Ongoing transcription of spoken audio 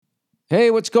Hey,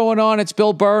 what's going on? It's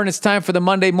Bill Burr, and it's time for the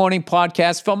Monday Morning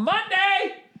Podcast for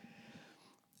Monday,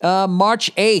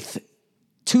 March 8th,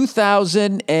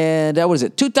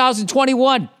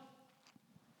 2021.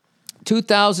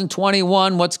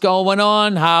 2021, what's going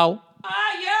on? How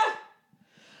are you?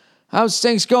 How's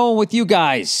things going with you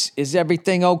guys? Is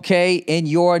everything okay in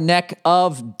your neck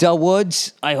of the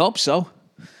woods? I hope so.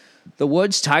 The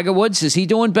Woods, Tiger Woods, is he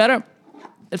doing better?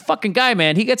 That fucking guy,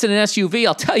 man, he gets in an SUV,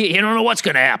 I'll tell you, you don't know what's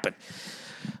going to happen.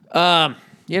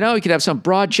 He could have some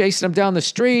broad chasing him down the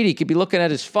street. He could be looking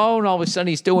at his phone. All of a sudden,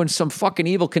 he's doing some fucking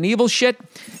Evel Knievel shit.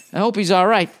 I hope he's all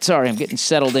right. Sorry, I'm getting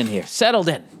settled in here.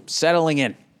 Settling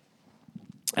in.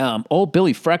 Old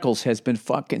Billy Freckles has been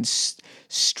fucking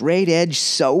straight edge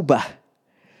sober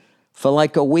for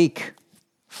like a week.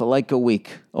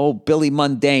 Old Billy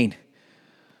Mundane.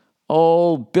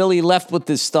 Old Billy left with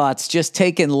his thoughts, just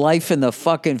taking life in the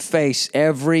fucking face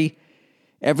every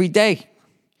day.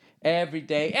 Every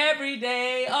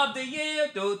day of the year.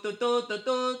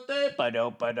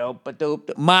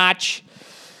 March.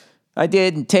 I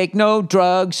didn't take no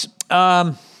drugs.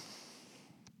 Yeah,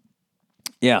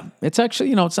 it's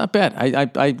actually, it's not bad.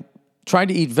 I tried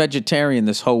to eat vegetarian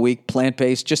this whole week,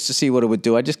 plant-based, just to see what it would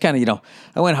do. I just kind of,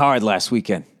 I went hard last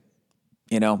weekend,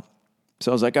 So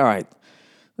I was like, all right,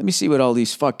 let me see what all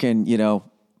these fucking,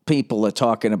 people are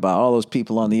talking about. All those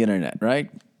people on the internet,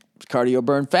 right? Cardio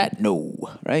burn fat? No,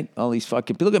 right? All these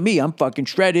fucking people. Look at me. I'm fucking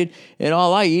shredded, and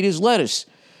all I eat is lettuce.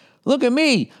 Look at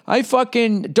me. I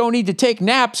fucking don't need to take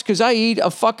naps because I eat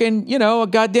a fucking, a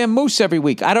goddamn moose every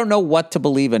week. I don't know what to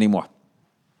believe anymore.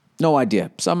 No idea.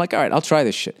 So I'm like, all right, I'll try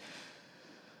this shit.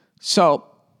 So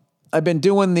I've been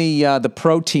doing the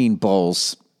protein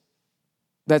bowls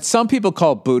that some people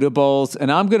call Buddha bowls, and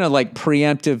I'm going to like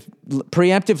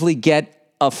preemptively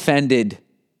get offended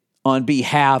on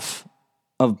behalf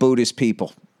of Buddhist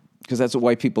people, because that's what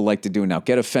white people like to do now.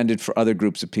 Get offended for other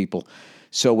groups of people.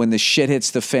 So when the shit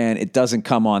hits the fan, it doesn't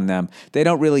come on them. They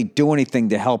don't really do anything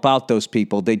to help out those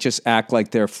people. They just act like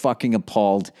they're fucking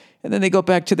appalled, and then they go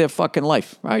back to their fucking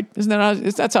life, right?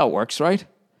 That's how it works, right?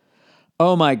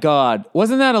 Oh my God.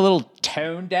 Wasn't that a little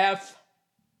tone deaf?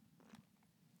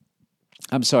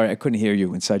 I'm sorry, I couldn't hear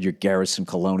you inside your Garrison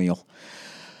Colonial.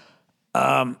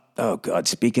 Oh God,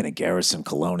 speaking of Garrison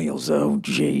Colonials, oh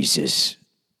Jesus.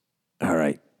 All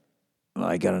right. Well,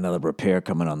 I got another repair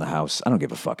coming on the house. I don't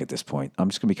give a fuck at this point. I'm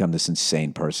just going to become this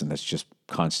insane person that's just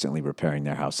constantly repairing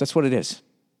their house. That's what it is.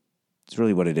 It's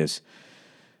really what it is.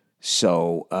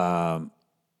 So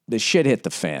the shit hit the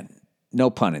fan.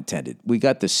 No pun intended. We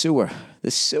got the sewer.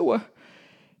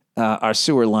 Our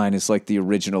sewer line is like the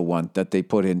original one that they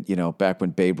put in, back when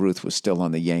Babe Ruth was still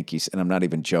on the Yankees. And I'm not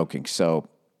even joking. So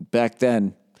back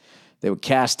then, they were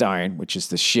cast iron, which is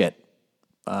the shit.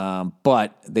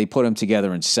 But they put them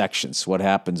together in sections. What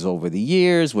happens over the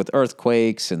years with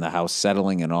earthquakes and the house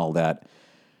settling and all that,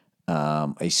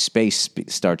 a space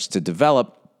starts to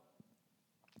develop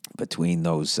between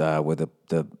those where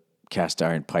the cast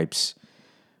iron pipes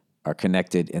are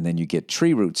connected, and then you get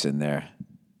tree roots in there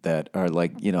that are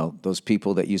like, those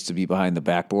people that used to be behind the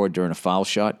backboard during a foul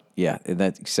shot. Yeah, and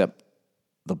that, except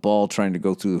the ball trying to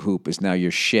go through the hoop is now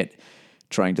your shit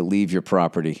trying to leave your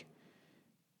property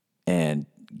and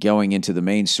going into the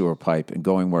main sewer pipe and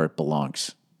going where it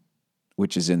belongs,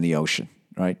 which is in the ocean,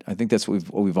 right? I think that's what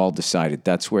we've all decided.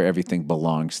 That's where everything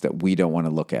belongs that we don't want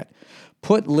to look at.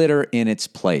 Put litter in its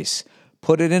place.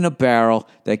 Put it in a barrel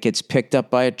that gets picked up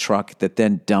by a truck that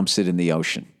then dumps it in the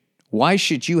ocean. Why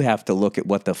should you have to look at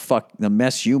what the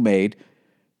mess you made,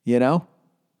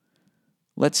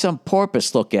 Let some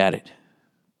porpoise look at it.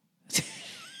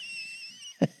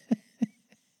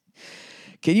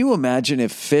 Can you imagine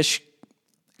if fish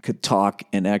could talk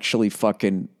and actually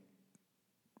fucking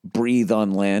breathe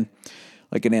on land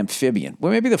like an amphibian?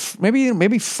 Well,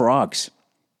 maybe frogs,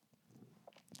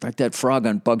 like that frog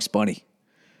on Bugs Bunny,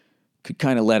 could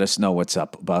kind of let us know what's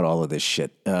up about all of this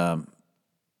shit.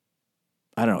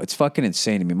 I don't know. It's fucking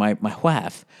insane to me. My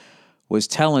wife was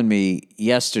telling me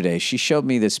yesterday, she showed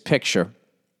me this picture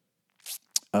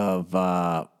of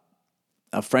a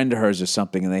friend of hers or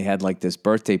something, and they had like this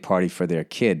birthday party for their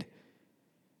kid.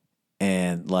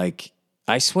 And like,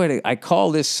 I swear I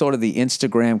call this sort of the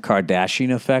Instagram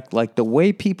Kardashian effect. Like the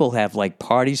way people have like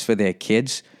parties for their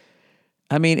kids.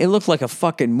 I mean, it looked like a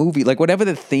fucking movie. Like whatever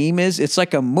the theme is, it's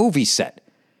like a movie set.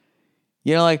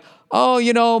 Like,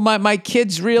 oh, my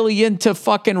kid's really into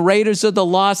fucking Raiders of the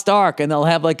Lost Ark. And they'll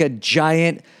have like a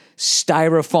giant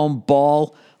styrofoam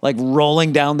ball like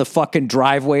rolling down the fucking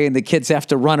driveway, and the kids have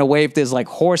to run away if there's like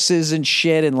horses and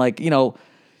shit and like,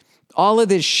 all of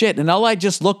this shit. And all I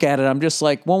just look at it, I'm just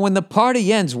like, well, when the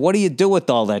party ends, what do you do with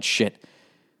all that shit?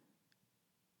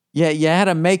 Yeah, you had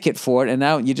to make it for it, and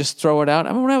now you just throw it out.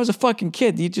 I mean, when I was a fucking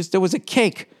kid, there was a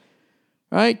cake,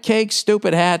 right? Cake,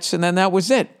 stupid hats, and then that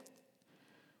was it.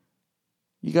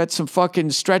 You got some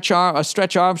fucking Stretch Armstrong.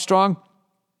 Stretch Armstrong.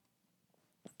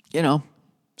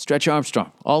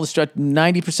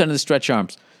 90% of the Stretch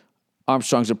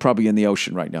Armstrongs are probably in the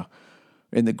ocean right now,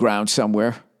 in the ground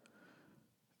somewhere.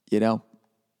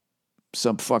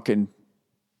 Some fucking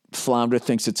flounder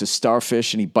thinks it's a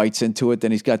starfish and he bites into it,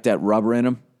 then he's got that rubber in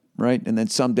him, right? And then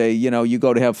someday, you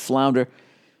go to have flounder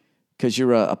because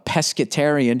you're a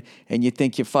pescatarian and you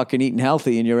think you're fucking eating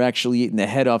healthy and you're actually eating the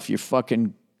head off your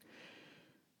fucking,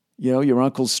 your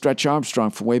uncle's Stretch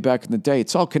Armstrong from way back in the day.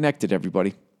 It's all connected,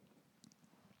 everybody.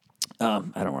 I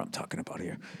don't know what I'm talking about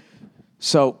here.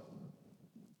 So,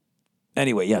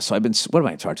 anyway, yeah, so what am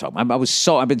I talking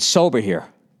about? I've been sober here.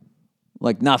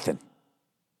 Like nothing.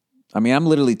 I mean, I'm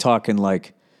literally talking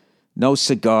like no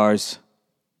cigars,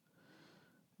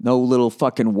 no little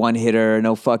fucking one-hitter,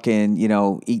 no fucking,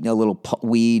 eating a little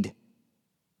weed.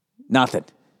 Nothing.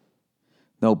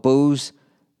 No booze,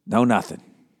 no nothing.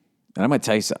 And I'm going to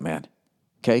tell you something, man.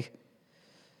 Okay?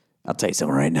 I'll tell you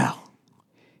something right now.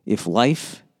 If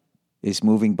life is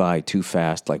moving by too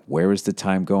fast, like where is the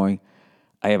time going?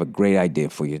 I have a great idea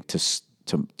for you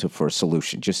for a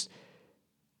solution. Just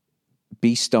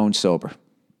be stone sober.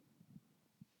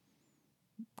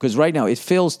 Because right now, it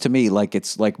feels to me like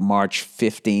it's like March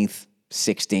 15th,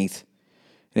 16th,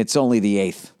 and it's only the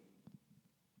 8th.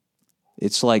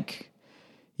 It's like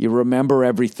you remember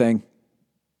everything.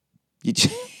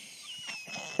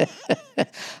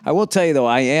 I will tell you, though,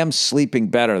 I am sleeping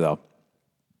better, though.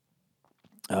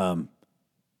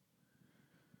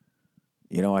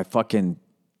 I fucking,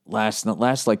 last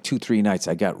like 2-3 nights,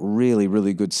 I got really,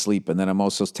 really good sleep, and then I'm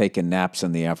also taking naps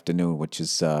in the afternoon, which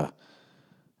is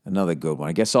another good one.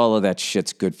 I guess all of that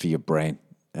shit's good for your brain.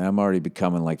 And I'm already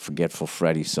becoming like forgetful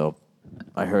Freddy. So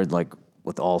I heard like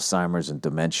with Alzheimer's and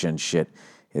dementia and shit,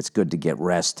 it's good to get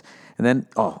rest. And then,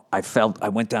 I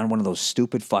went down one of those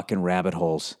stupid fucking rabbit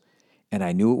holes. And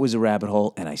I knew it was a rabbit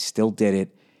hole and I still did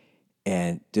it.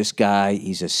 And this guy,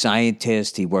 he's a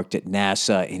scientist. He worked at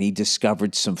NASA and he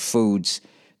discovered some foods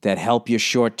that help your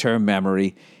short-term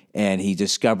memory. And he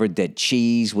discovered that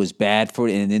cheese was bad for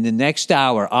it. And in the next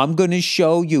hour, I'm going to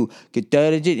show you.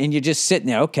 And you're just sitting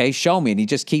there, okay, show me. And he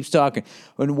just keeps talking.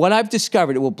 And what I've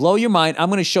discovered, it will blow your mind. I'm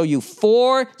going to show you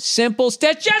 4 simple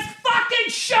steps. Just fucking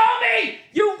show me,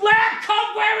 you lab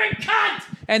coat-wearing cunt.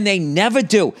 And they never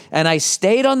do. And I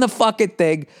stayed on the fucking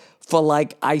thing for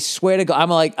like, I swear to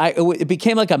God, it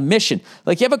became like a mission.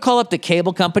 Like, you ever call up the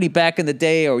cable company back in the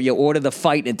day, or you order the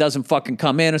fight and it doesn't fucking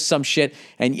come in or some shit,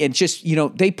 and just,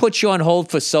 they put you on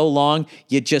hold for so long,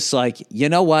 you're just like, you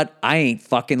know what? I ain't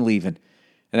fucking leaving.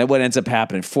 And then what ends up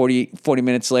happening, 40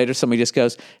 minutes later, somebody just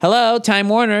goes, hello, Time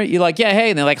Warner. You're like, yeah,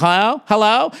 hey. And they're like,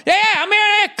 hello? Yeah, I'm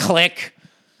here. Click.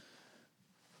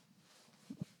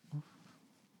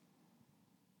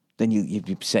 Then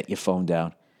you set your phone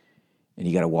down. And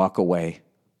you got to walk away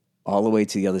all the way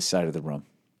to the other side of the room.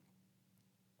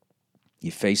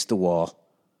 You face the wall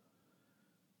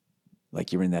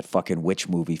like you're in that fucking witch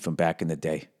movie from back in the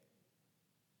day.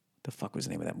 What the fuck was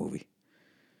the name of that movie?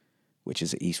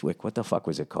 Witches of Eastwick. What the fuck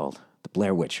was it called? The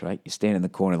Blair Witch, right? You stand in the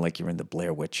corner like you're in the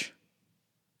Blair Witch.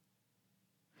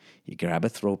 You grab a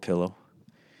throw pillow.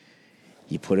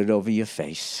 You put it over your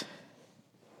face.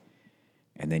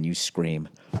 And then you scream,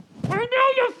 I know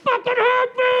you fucking heard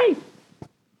me!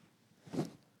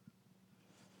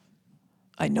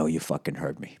 I know you fucking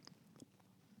heard me.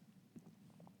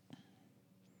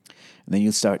 And then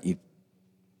you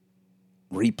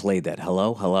replay that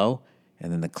hello,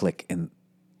 and then the click, and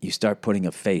you start putting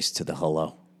a face to the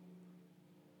hello.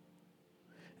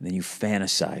 And then you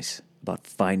fantasize about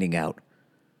finding out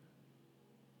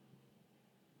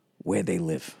where they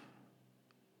live,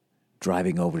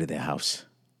 driving over to their house,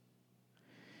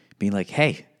 being like,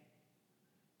 hey,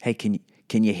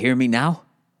 can you hear me now?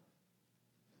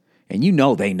 And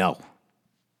they know.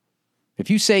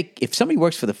 If somebody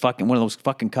works for one of those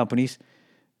fucking companies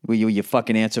where you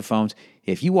fucking answer phones,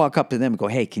 if you walk up to them and go,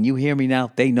 hey, can you hear me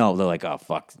now? They know. They're like, oh,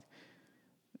 fuck.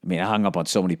 I mean, I hung up on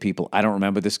so many people. I don't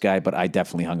remember this guy, but I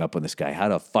definitely hung up on this guy. How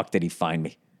the fuck did he find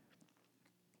me?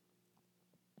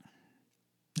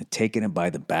 Taking him by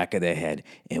the back of their head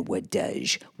and what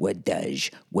does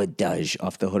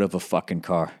off the hood of a fucking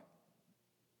car.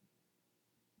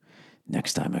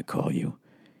 Next time I call you,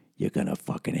 you're going to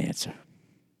fucking answer.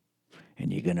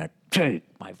 And you're going to take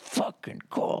my fucking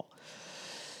call.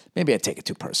 Maybe I take it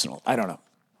too personal. I don't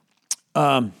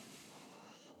know.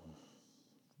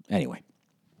 Anyway.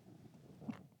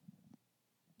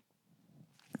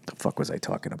 The fuck was I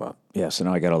talking about? Yeah, so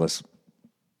now I got all this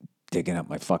digging up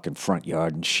my fucking front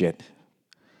yard and shit.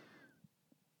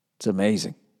 It's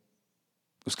amazing.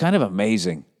 It was kind of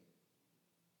amazing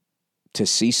to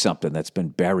see something that's been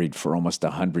buried for almost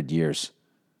 100 years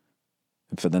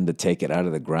and for them to take it out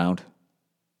of the ground.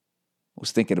 I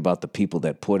was thinking about the people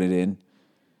that put it in,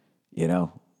 you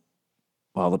know,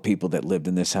 all the people that lived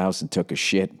in this house and took a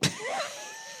shit.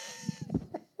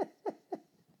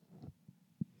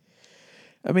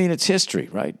 I mean, it's history,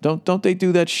 right? Don't they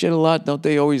do that shit a lot? Don't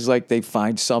they always they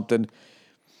find something,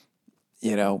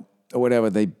 or whatever,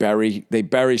 they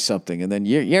bury something, and then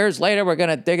years later we're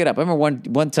gonna dig it up. I remember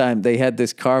one time they had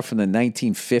this car from the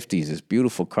 1950s, this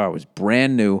beautiful car. It was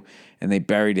brand new, and they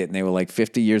buried it, and they were like,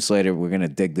 50 years later, we're gonna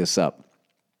dig this up.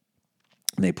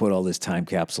 And they put all this time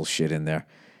capsule shit in there.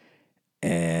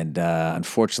 And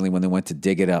unfortunately, when they went to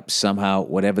dig it up, somehow,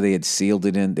 whatever they had sealed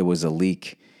it in, there was a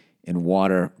leak. And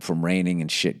water from raining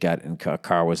and shit and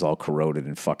car was all corroded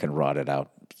and fucking rotted out.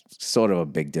 Sort of a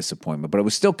big disappointment, but it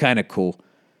was still kind of cool.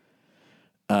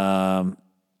 So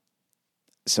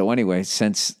anyway,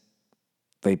 since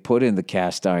they put in the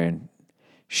cast iron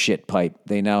shit pipe,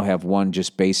 they now have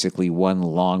basically one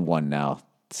long one now.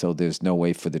 So there's no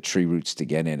way for the tree roots to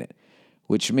get in it,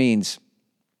 which means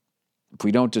if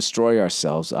we don't destroy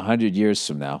ourselves 100 years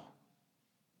from now,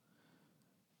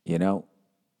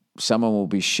 someone will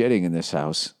be shitting in this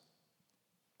house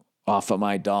off of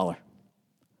my dollar.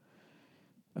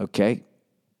 Okay?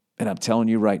 And I'm telling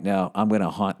you right now, I'm going to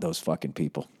haunt those fucking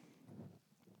people.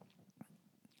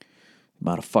 The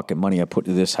amount of fucking money I put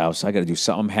into this house, I got to do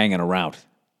something. I'm hanging around.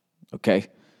 Okay?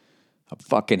 I'm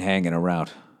fucking hanging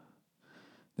around.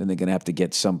 Then they're going to have to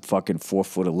get some fucking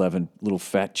 4'11" little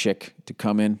fat chick to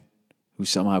come in who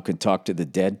somehow can talk to the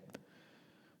dead.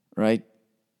 Right?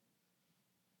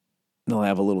 They'll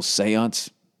have a little seance.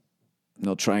 And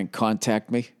they'll try and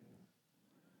contact me.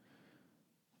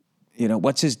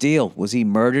 What's his deal? Was he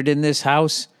murdered in this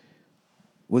house?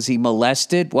 Was he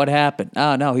molested? What happened?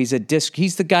 Oh, no, he's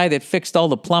the guy that fixed all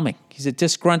the plumbing. He's a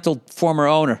disgruntled former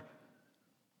owner.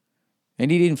 And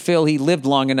he didn't feel he lived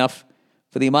long enough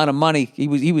for the amount of money. He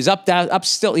was he was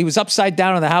upside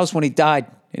down in the house when he died.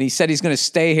 And he said he's going to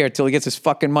stay here till he gets his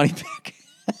fucking money back.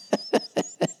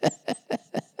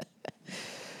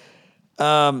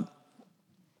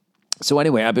 So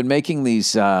anyway, I've been making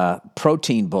these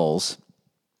protein bowls.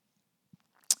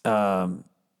 And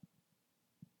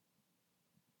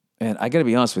I got to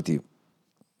be honest with you.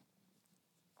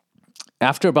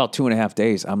 After about 2.5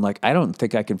 days, I'm like, I don't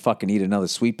think I can fucking eat another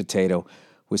sweet potato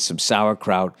with some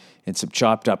sauerkraut and some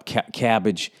chopped up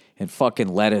cabbage and fucking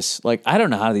lettuce. Like, I don't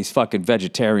know how these fucking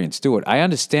vegetarians do it. I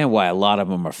understand why a lot of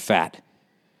them are fat.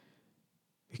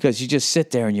 Because you just sit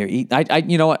there and you're eating.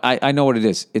 You know what? I know what it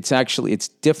is. It's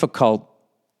difficult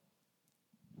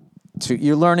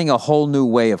you're learning a whole new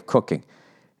way of cooking.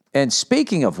 And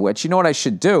speaking of which, you know what I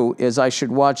should do is I should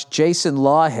watch Jason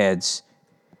Lawhead's,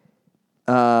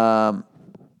 I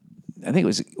think it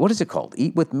was, what is it called?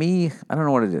 Eat With Me? I don't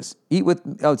know what it is.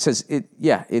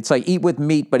 It's like Eat With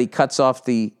Meat, but he cuts off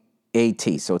the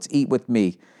AT. So it's Eat With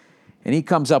Me. And he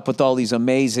comes up with all these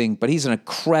amazing, but he's an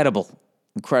incredible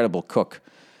cook.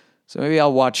 So maybe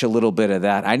I'll watch a little bit of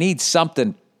that. I need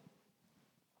something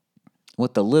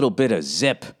with a little bit of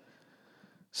zip.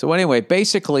 So anyway,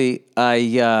 basically,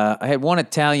 I had one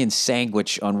Italian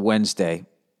sandwich on Wednesday.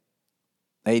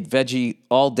 I ate veggie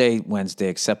all day Wednesday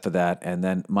except for that. And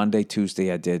then Monday, Tuesday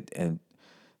I did. And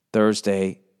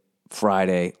Thursday,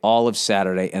 Friday, all of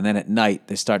Saturday. And then at night,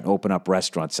 they're starting to open up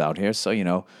restaurants out here.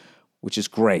 So, which is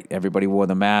great. Everybody wore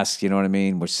the mask, you know what I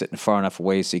mean? We're sitting far enough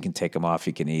away so you can take them off,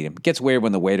 you can eat them. It gets weird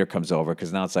when the waiter comes over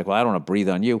because now it's like, well, I don't want to breathe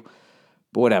on you,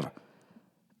 but whatever.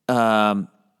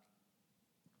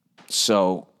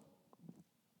 So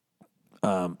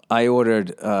I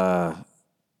ordered,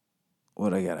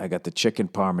 what I got? I got the chicken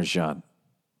parmesan.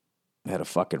 I had a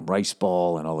fucking rice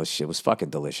ball and all this shit. It was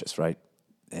fucking delicious, right?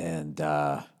 And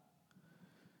but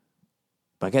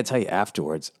I got to tell you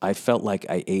afterwards, I felt like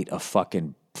I ate a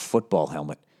fucking football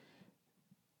helmet.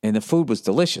 And the food was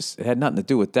delicious. It had nothing to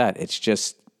do with that. It's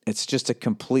just a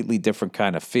completely different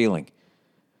kind of feeling.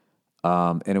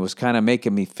 And it was kind of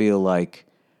making me feel like,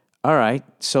 all right,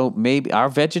 so maybe are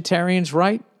vegetarians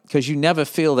right? Because you never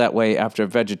feel that way after a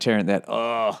vegetarian,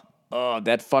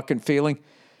 that fucking feeling.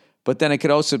 But then it could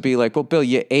also be like, well, Bill,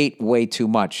 you ate way too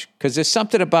much. Because there's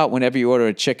something about whenever you order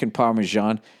a chicken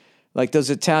parmesan, like those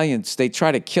Italians, they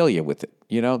try to kill you with it.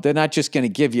 They're not just going to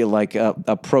give you like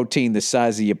a protein the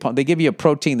size of your palm. They give you a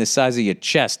protein the size of your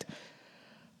chest.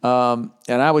 And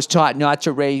I was taught not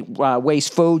to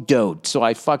waste food, dude. So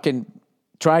I fucking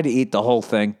tried to eat the whole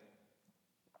thing.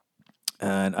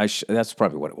 And that's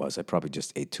probably what it was. I probably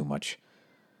just ate too much.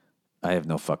 I have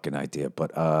no fucking idea.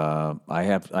 But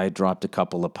I dropped a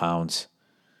couple of pounds.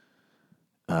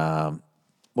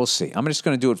 We'll see. I'm just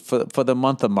going to do it for the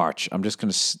month of March. I'm just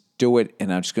going to do it,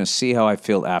 and I'm just going to see how I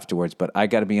feel afterwards. But I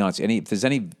got to be honest. If there's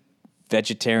any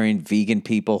vegetarian, vegan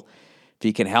people, if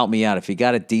you can help me out, if you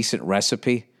got a decent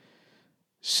recipe,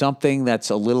 something that's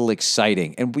a little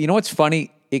exciting. And you know what's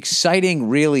funny? Exciting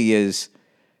really is,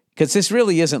 because this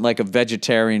really isn't like a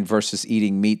vegetarian versus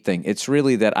eating meat thing. It's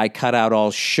really that I cut out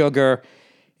all sugar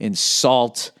and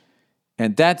salt,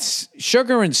 and that's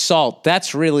sugar and salt.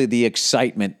 That's really the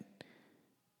excitement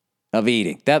of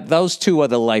eating. Those two are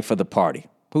the life of the party.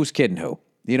 Who's kidding who?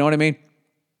 You know what I mean?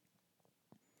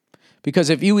 Because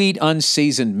if you eat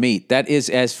unseasoned meat, that is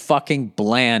as fucking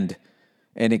bland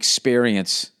an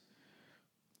experience,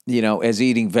 as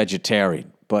eating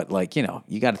vegetarian. But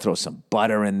you got to throw some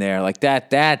butter in there like that.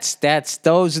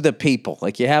 Those are the people.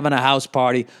 Like you're having a house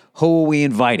party. Who are we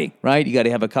inviting, right? You got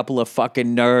to have a couple of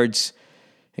fucking nerds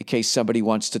in case somebody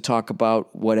wants to talk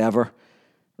about whatever,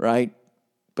 right?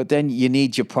 But then you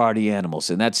need your party animals,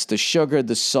 and that's the sugar,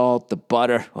 the salt, the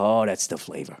butter. Oh, that's the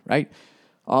flavor, right?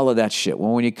 All of that shit.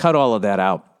 Well, when you cut all of that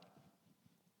out,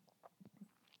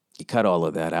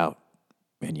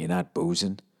 and you're not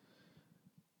boozing.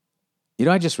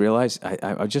 I just realized,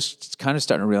 I'm just kind of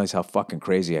starting to realize how fucking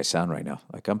crazy I sound right now.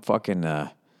 Like I'm fucking,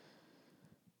 I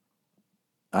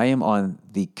am on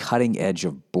the cutting edge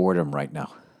of boredom right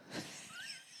now.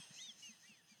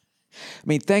 I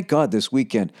mean, thank God this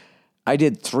weekend, I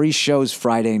did 3 shows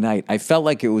Friday night. I felt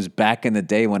like it was back in the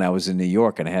day when I was in New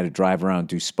York and I had to drive around and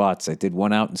do spots. I did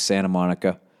one out in Santa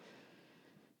Monica.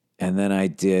 And then I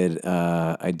did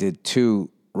 2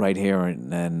 right here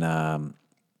in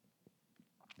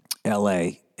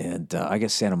L.A., and I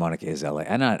guess Santa Monica is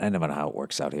L.A. I never know how it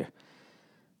works out here.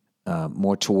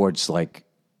 More towards like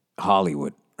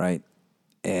Hollywood, right?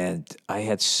 And I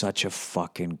had such a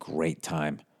fucking great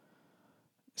time.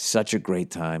 Such a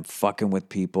great time fucking with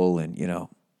people. And,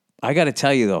 I got to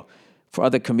tell you, though, for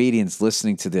other comedians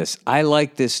listening to this, I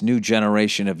like this new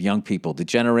generation of young people, the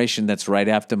generation that's right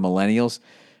after millennials.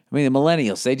 I mean, the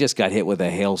millennials, they just got hit with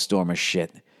a hailstorm of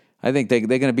shit. I think they're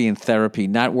going to be in therapy,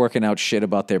 not working out shit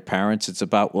about their parents. It's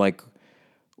about,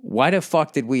 why the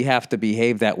fuck did we have to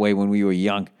behave that way when we were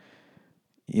young?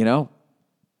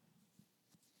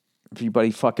 Everybody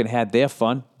fucking had their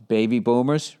fun. Baby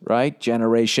boomers, right?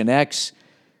 Generation X.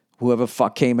 Whoever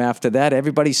fuck came after that,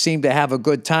 everybody seemed to have a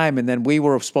good time, and then we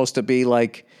were supposed to be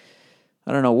like,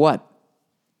 I don't know what,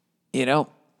 But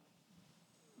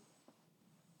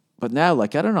now, I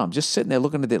don't know, I'm just sitting there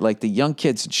looking at it, the young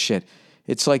kids and shit.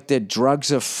 It's like their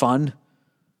drugs are fun.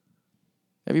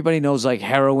 Everybody knows,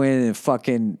 heroin and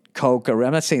fucking coke.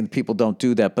 I'm not saying people don't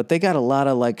do that, but they got a lot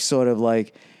of,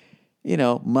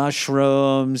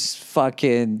 mushrooms,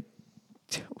 fucking,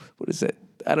 what is it?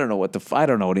 I don't know I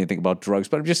don't know anything about drugs,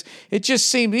 but it just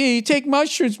seemed, you take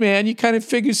mushrooms, man, you kind of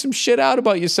figure some shit out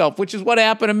about yourself, which is what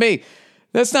happened to me.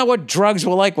 That's not what drugs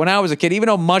were like when I was a kid, even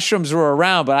though mushrooms were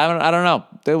around, but I don't know.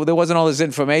 There wasn't all this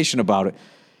information about it.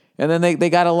 And then they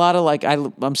got a lot of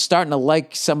I'm starting to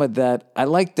like some of that. I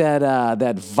like that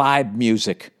vibe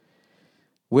music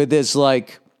where there's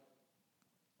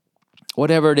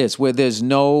whatever it is, where there's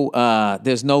no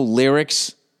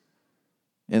lyrics,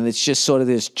 and it's just sort of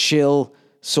this chill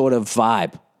sort of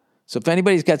vibe. So if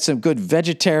anybody's got some good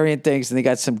vegetarian things and they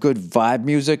got some good vibe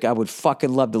music, I would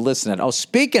fucking love to listen to it. Oh,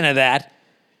 speaking of that,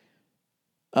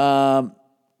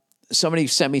 somebody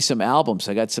sent me some albums.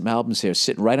 I got some albums here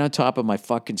sitting right on top of my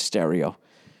fucking stereo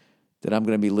that I'm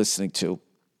going to be listening to.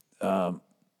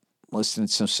 Listening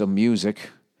to some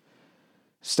music.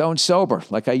 Stone sober,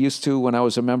 like I used to when I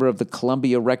was a member of the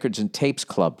Columbia Records and Tapes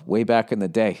Club way back in the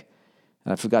day.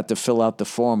 And I forgot to fill out the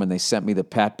form, and they sent me the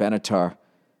Pat Benatar,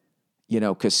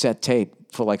 cassette tape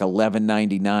for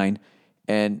 $11.99.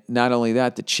 And not only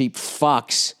that, the cheap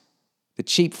fucks, I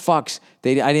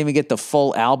didn't even get the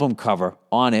full album cover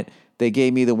on it. They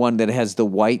gave me the one that has the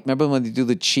white. Remember when they do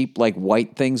the cheap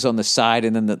white things on the side,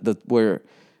 and then the where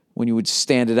when you would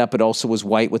stand it up, it also was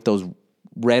white with those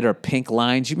red or pink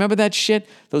lines. You remember that shit?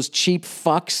 Those cheap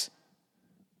fucks.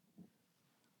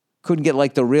 Couldn't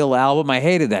get the real album. I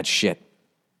hated that shit.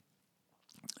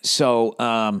 So,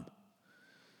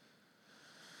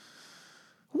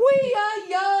 we are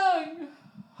young,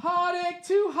 heartache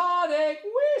to heartache,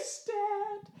 we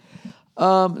stand.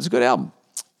 It's a good album.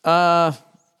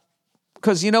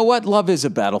 Because you know what? Love is a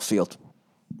battlefield.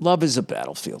 Love is a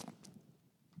battlefield.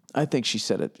 I think she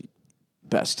said it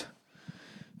best.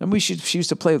 And she used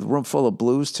to play with Room Full of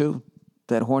Blues, too.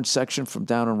 That horn section from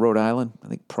down in Rhode Island. I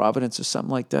think Providence or something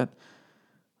like that.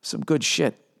 Some good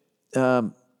shit.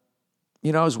 I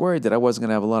was worried that I wasn't going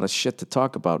to have a lot of shit to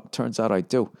talk about. Turns out I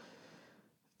do.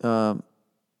 Let's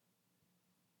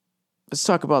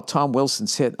talk about Tom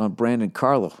Wilson's hit on Brandon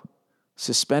Carlo.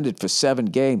 Suspended for 7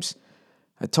 games.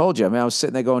 I told you, I was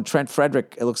sitting there going, Trent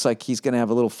Frederick, it looks like he's going to have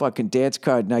a little fucking dance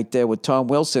card night there with Tom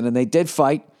Wilson. And they did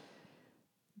fight.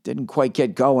 Didn't quite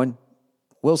get going.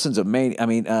 Wilson's a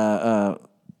maniac.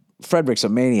 Frederick's a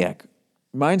maniac.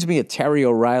 Reminds me of Terry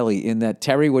O'Reilly in that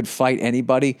Terry would fight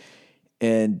anybody.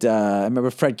 And I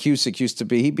remember Fred Cusick used to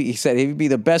be, he said he'd be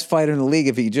the best fighter in the league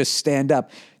if he could just stand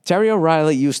up. Terry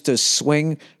O'Reilly used to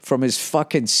swing from his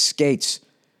fucking skates.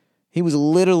 He was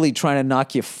literally trying to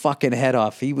knock your fucking head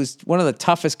off. He was one of the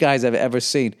toughest guys I've ever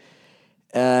seen.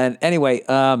 And anyway,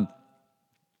 that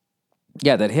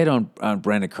hit on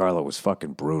Brandon Carlo was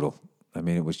fucking brutal.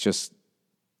 It was just...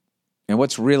 And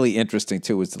what's really interesting,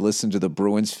 too, is to listen to the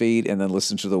Bruins feed and then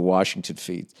listen to the Washington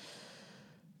feed.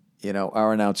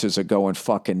 Our announcers are going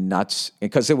fucking nuts.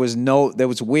 Because there was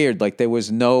weird. Like, there was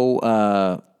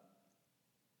no...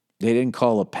 they didn't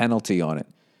call a penalty on it.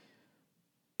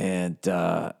 And,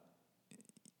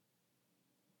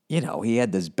 he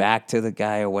had this back to the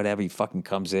guy or whatever. He fucking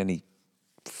comes in.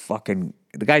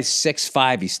 The guy's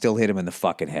 6'5", he still hit him in the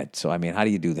fucking head. So, how do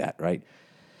you do that, right?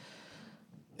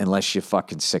 Unless you're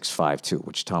fucking 6'5", too,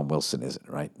 which Tom Wilson isn't,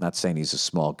 right? Not saying he's a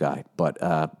small guy. But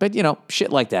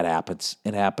shit like that happens.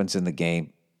 It happens in the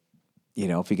game. If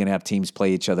you're going to have teams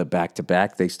play each other back to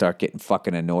back, they start getting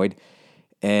fucking annoyed.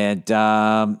 And,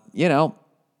 the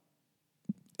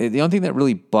only thing that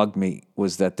really bugged me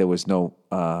was that there was no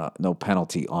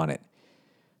penalty on it.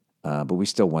 But we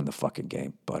still won the fucking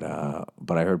game. But I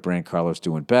heard Brandon Carlo's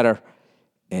doing better.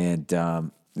 And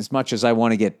as much as I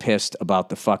want to get pissed about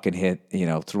the fucking hit,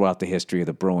 throughout the history of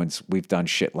the Bruins, we've done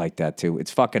shit like that too.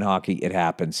 It's fucking hockey. It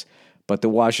happens. But the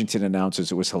Washington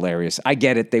announcers, it was hilarious. I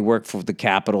get it. They work for the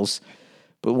Capitals.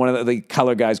 But one of the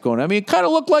color guys going, it kind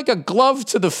of looked like a glove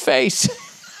to the face.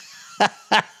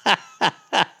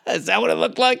 Is that what it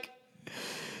looked like?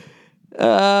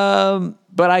 But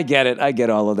I get it. I get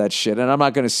all of that shit. And I'm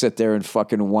not going to sit there and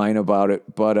fucking whine about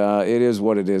it. But it is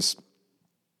what it is.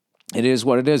 It is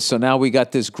what it is. So now we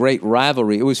got this great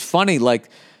rivalry. It was funny, like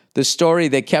the story,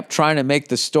 they kept trying to make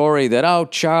the story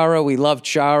that, Chara, we love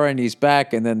Chara and he's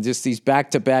back. And then just these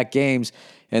back-to-back games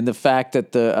and the fact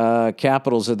that the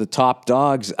Capitals are the top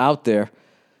dogs out there.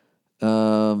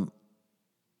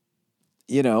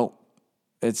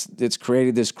 It's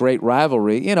created this great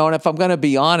rivalry. And if I'm going to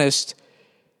be honest,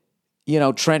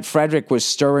 Trent Frederick was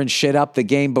stirring shit up the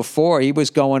game before. He was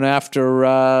going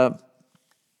after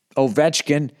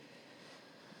Ovechkin.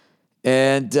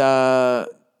 And, and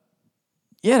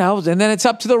then it's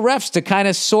up to the refs to kind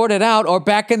of sort it out. Or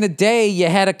back in the day, you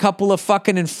had a couple of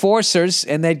fucking enforcers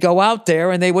and they'd go out there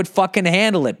and they would fucking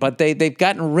handle it. But they've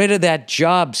gotten rid of that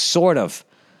job, sort of.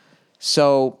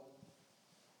 So,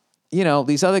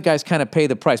 these other guys kind of pay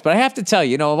the price. But I have to tell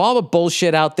you, of all the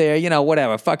bullshit out there,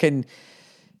 whatever, fucking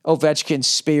Ovechkin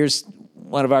spears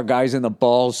one of our guys in the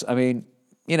balls.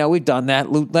 We've done that.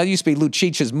 That used to be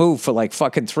Lucic's move for like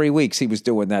fucking 3 weeks. He was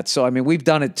doing that. So, we've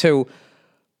done it too.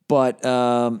 But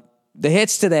the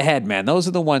hits to the head, man, those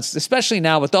are the ones, especially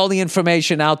now with all the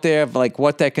information out there of like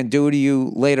what that can do to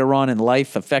you later on in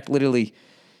life, literally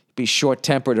be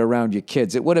short-tempered around your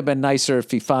kids. It would have been nicer if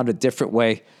he found a different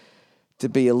way to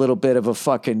be a little bit of a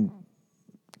fucking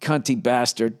cunty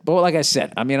bastard. But like I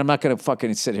said, I'm not going to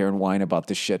fucking sit here and whine about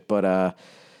this shit. But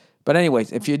anyway,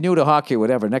 if you're new to hockey or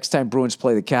whatever, next time Bruins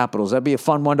play the Capitals, that'd be a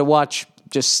fun one to watch.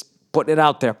 Just putting it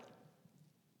out there.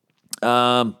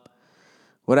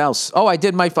 What else? Oh,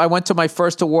 I went to my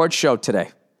first award show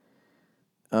today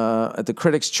at the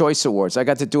Critics' Choice Awards. I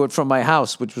got to do it from my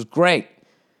house, which was great.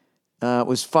 It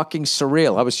was fucking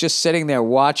surreal. I was just sitting there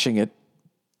watching it.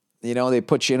 They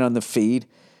put you in on the feed.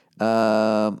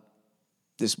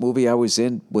 This movie I was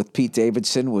in with Pete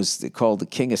Davidson was called The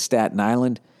King of Staten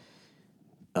Island.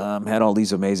 Had all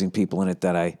these amazing people in it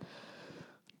that I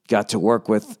got to work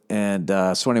with. And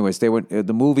so anyways,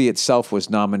 the movie itself was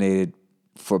nominated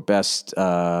for Best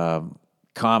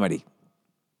Comedy.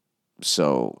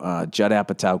 So Judd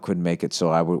Apatow couldn't make it, so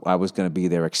I was going to be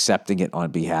there accepting it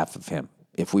on behalf of him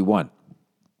if we won.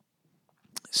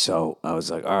 So I was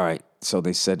like, all right. So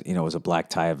they said, it was a black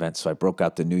tie event. So I broke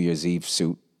out the New Year's Eve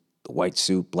suit, the white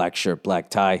suit, black shirt, black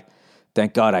tie.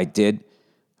 Thank God I did.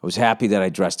 I was happy that I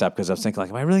dressed up because I was thinking, like,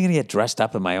 am I really going to get dressed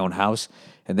up in my own house?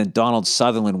 And then Donald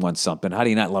Sutherland won something. How do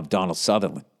you not love Donald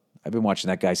Sutherland? I've been watching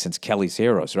that guy since Kelly's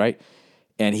Heroes, right?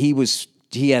 And he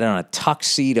had on a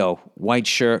tuxedo, white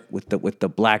shirt with the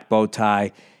black bow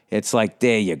tie. It's like,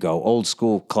 there you go, old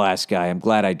school class guy. I'm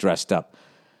glad I dressed up.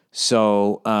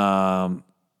 So I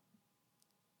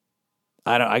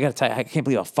got to tell you, I can't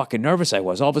believe how fucking nervous I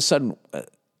was. All of a sudden,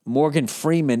 Morgan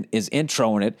Freeman is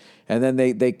introing it, and then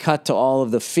they cut to all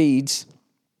of the feeds.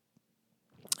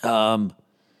 And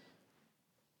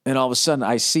all of a sudden,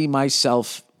 I see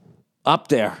myself up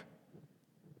there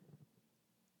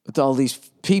with all these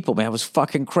people, man. It was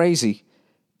fucking crazy.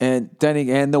 And then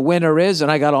and the winner is, and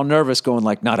I got all nervous going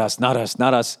like, not us, not us,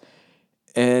 not us.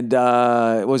 And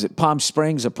was it Palm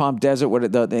Springs or Palm Desert?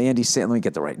 What the Andy Let me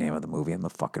get the right name of the movie. I'm the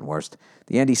fucking worst.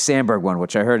 The Andy Samberg one,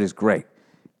 which I heard is great.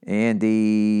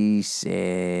 Andy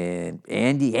Sandberg.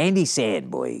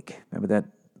 Remember that?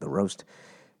 The roast.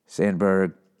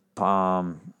 Sandberg,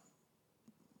 Palm.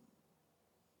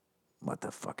 What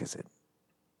the fuck is it?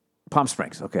 Palm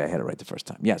Springs. Okay, I had it right the first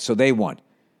time. Yeah, so they won.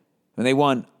 When they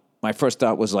won, my first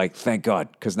thought was like, thank God,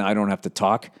 because now I don't have to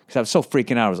talk. Because I was so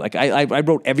freaking out. I was like, I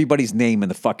wrote everybody's name in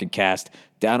the fucking cast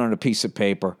down on a piece of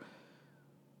paper.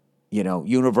 You know,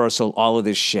 Universal, all of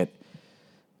this shit.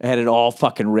 I had it all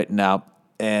fucking written out.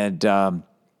 And then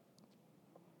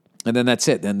that's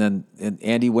it. And then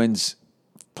Andy wins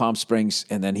Palm Springs,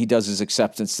 and then he does his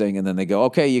acceptance thing, and then they go,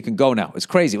 okay, you can go now. It's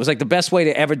crazy. It was like the best way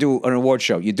to ever do an award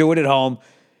show. You do it at home.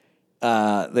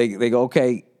 They go,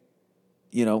 okay,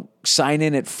 you know, sign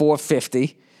in at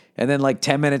 4:50, and then like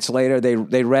 10 minutes later,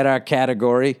 they read our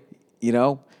category, you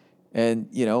know, and,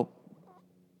 you know,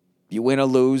 you win or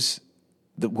lose.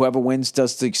 Whoever wins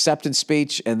does the acceptance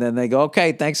speech, and then they go,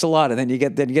 okay, thanks a lot, and then you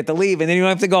get to leave, and then you don't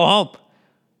have to go home.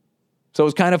 So it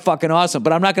was kind of fucking awesome,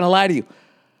 but I'm not going to lie to you.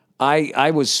 I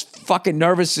was fucking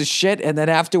nervous as shit, and then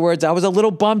afterwards, I was a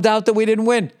little bummed out that we didn't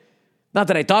win. Not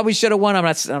that I thought we should have won. I'm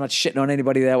not shitting on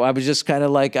anybody that. I was just kind of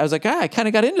like, I kind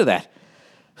of got into that.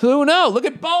 Who knows? Look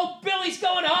at Bold Billy's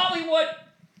going to Hollywood.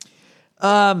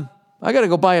 I got to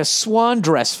go buy a swan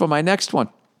dress for my next one.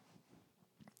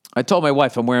 I told my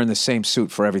wife I'm wearing the same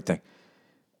suit for everything.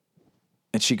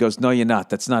 And she goes, no, you're not.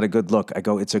 That's not a good look. I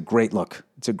go, it's a great look.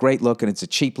 It's a great look, and it's a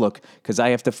cheap look because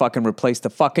I have to fucking replace the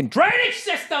fucking drainage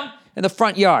system in the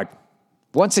front yard.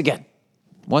 Once again.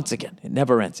 It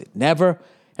never ends. It never.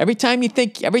 Every time you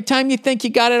think you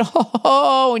got it,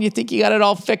 and you think you got it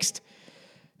all fixed.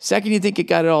 Second you think you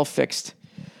got it all fixed.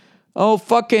 Oh,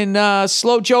 fucking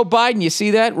slow Joe Biden. You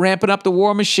see that? Ramping up the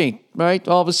war machine, right?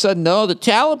 All of a sudden, no, the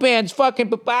Taliban's fucking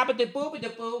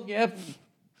ba-ba-da-boo-ba-da-boo. Yep.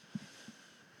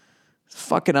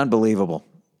 Fucking unbelievable.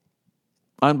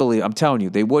 Unbelievable. I'm telling you,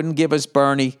 they wouldn't give us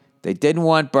Bernie. They didn't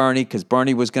want Bernie because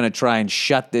Bernie was going to try and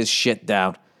shut this shit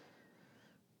down.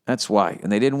 That's why.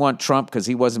 And they didn't want Trump because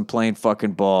he wasn't playing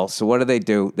fucking ball. So what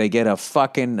do? They get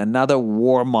another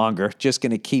warmonger just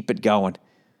going to keep it going.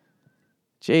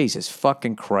 Jesus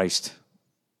fucking Christ.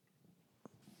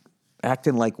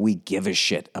 Acting like we give a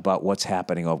shit about what's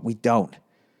happening. We don't.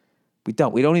 We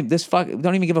don't even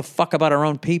give a fuck about our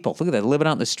own people. Look at that, living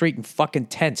out in the street in fucking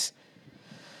tents.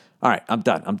 All right, I'm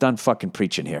done. I'm done fucking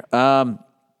preaching here. All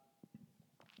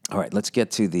right, let's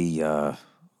get to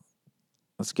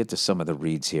some of the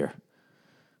reads here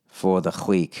for the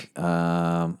week.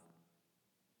 Here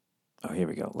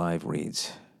we go. Live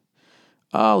reads.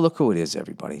 Oh, look who it is,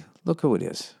 everybody. Look who it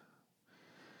is.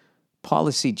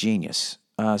 Policy genius.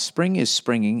 Spring is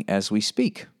springing as we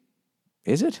speak.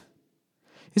 Is it?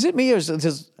 Is it me or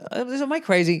am I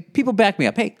crazy? People back me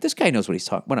up. Hey, this guy knows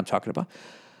what I'm talking about.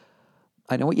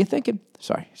 I know what you're thinking.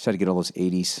 Sorry, just had to get all those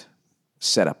 80s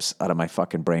setups out of my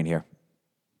fucking brain here.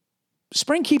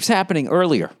 Spring keeps happening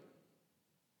earlier.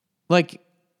 Like,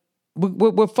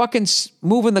 we're fucking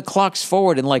moving the clocks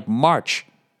forward in like March.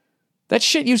 That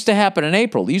shit used to happen in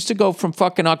April. It used to go from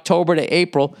fucking October to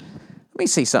April. Let me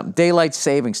see something. Daylight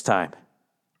savings time.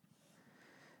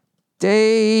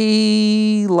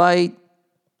 Daylight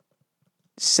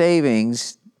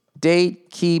savings date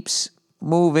keeps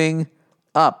moving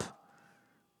up.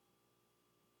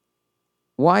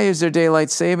 Why is there daylight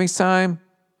savings time?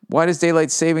 Why does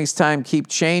daylight savings time keep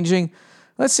changing?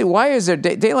 Let's see. Why is there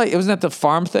daylight? Wasn't that the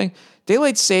farm thing?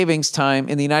 Daylight savings time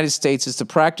in the United States is the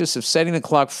practice of setting the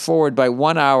clock forward by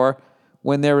 1 hour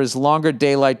when there is longer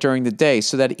daylight during the day,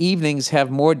 so that evenings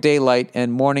have more daylight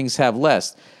and mornings have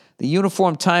less. The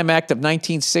Uniform Time Act of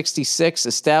 1966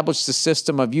 established the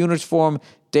system of uniform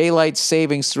daylight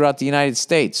savings throughout the United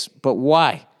States. But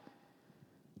why?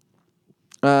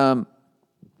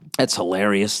 That's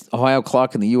hilarious. Ohio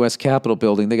clock in the U.S. Capitol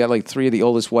building. They got like four of the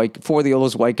oldest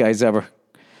white guys ever.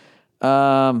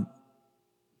 Daylight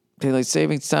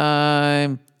savings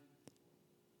time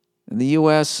in the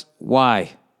U.S.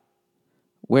 Why?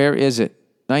 Where is it?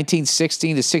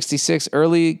 1916 to 66,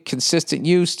 early consistent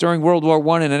use during World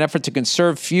War I in an effort to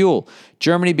conserve fuel.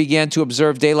 Germany began to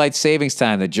observe daylight savings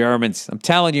time. The Germans, I'm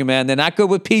telling you, man, they're not good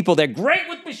with people. They're great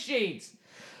with machines.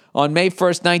 On May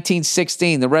 1st,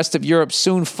 1916, the rest of Europe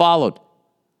soon followed.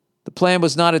 The plan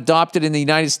was not adopted in the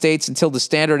United States until the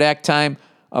Standard Act time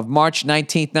of March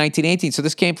 19th, 1918. So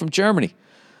this came from Germany.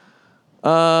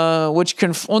 Which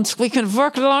confirmed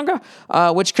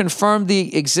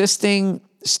the existing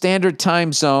standard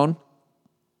time zone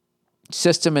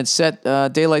system and set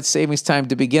daylight savings time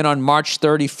to begin on March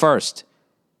 31st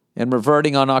and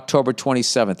reverting on October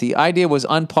 27th. The idea was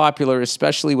unpopular,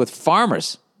 especially with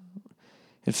farmers.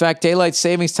 In fact, daylight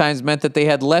savings times meant that they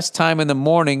had less time in the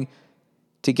morning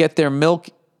to get their milk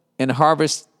and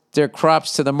harvest their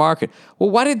crops to the market. Well,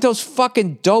 why did those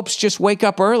fucking dopes just wake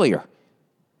up earlier?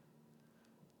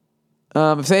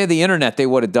 If they had the internet, they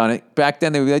would have done it. Back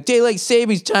then, they would be like, daylight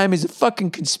savings time is a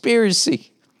fucking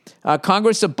conspiracy.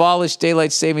 Congress abolished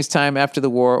daylight savings time after the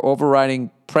war,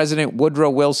 overriding President Woodrow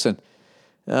Wilson.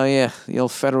 Oh, yeah, the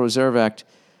old Federal Reserve Act.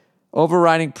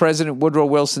 Overriding President Woodrow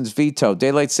Wilson's veto.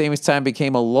 Daylight savings time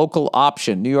became a local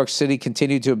option. New York City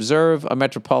continued to observe a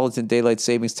metropolitan daylight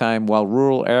savings time, while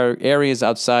rural areas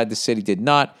outside the city did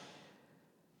not.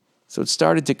 So it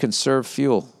started to conserve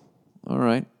fuel. All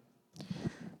right.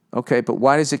 Okay, but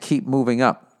why does it keep moving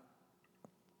up?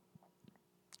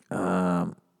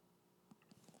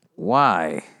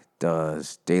 Why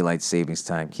does daylight savings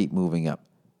time keep moving up?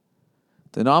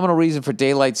 The nominal reason for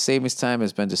daylight savings time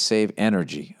has been to save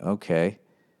energy. Okay.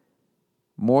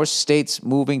 More states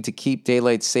moving to keep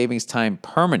daylight savings time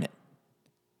permanent.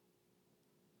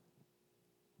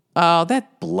 Oh,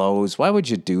 that blows. Why would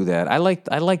you do that? I like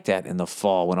that in the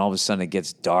fall when all of a sudden it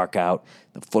gets dark out.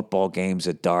 The football games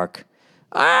are dark.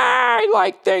 I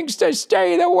like things to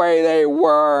stay the way they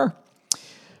were.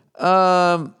 You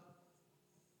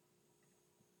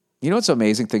know what's the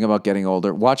amazing thing about getting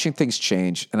older? Watching things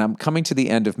change, and I'm coming to the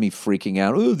end of me freaking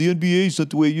out. Oh, the NBA is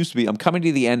not the way it used to be. I'm coming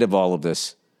to the end of all of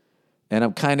this, and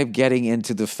I'm kind of getting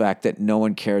into the fact that no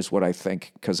one cares what I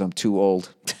think because I'm too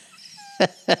old.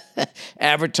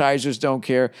 Advertisers don't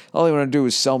care. All they want to do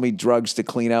is sell me drugs to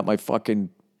clean out my fucking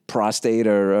prostate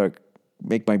or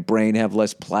make my brain have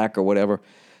less plaque or whatever.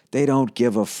 They don't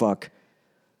give a fuck.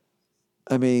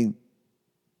 I mean,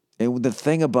 and the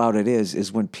thing about it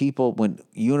is when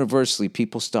universally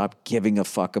people stop giving a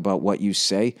fuck about what you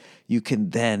say, you can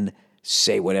then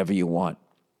say whatever you want.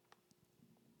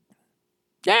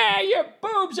 Yeah, your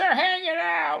boobs are hanging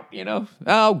out, you know.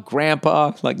 Oh,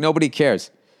 grandpa, like nobody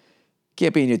cares.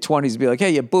 Can't be in your 20s and be like,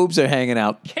 hey, your boobs are hanging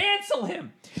out. Cancel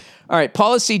him. All right,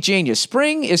 Policy Genius.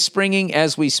 Spring is springing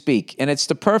as we speak, and it's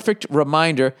the perfect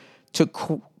reminder to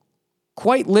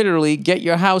quite literally get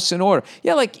your house in order.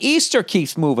 Yeah, like Easter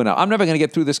keeps moving up. I'm never going to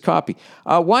get through this copy.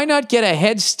 Why not get a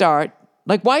head start?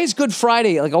 Like, why is Good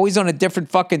Friday like always on a different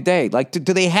fucking day? Like,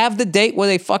 do they have the date where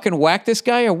they fucking whack this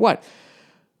guy or what?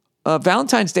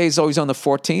 Valentine's Day is always on the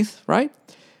 14th, right?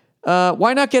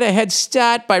 Why not get a head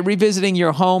start by revisiting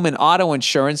your home and auto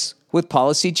insurance with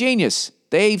Policy Genius?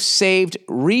 They've saved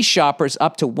reshoppers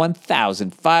up to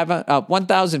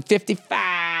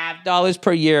 $1,055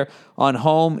 per year on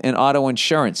home and auto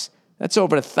insurance. That's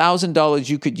over $1,000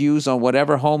 you could use on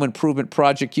whatever home improvement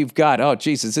project you've got. Oh,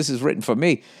 Jesus, this is written for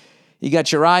me. You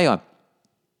got your eye on.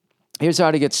 Here's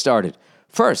how to get started.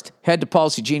 First, head to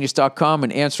policygenius.com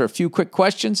and answer a few quick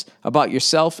questions about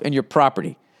yourself and your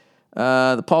property.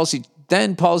 Policy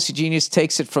Genius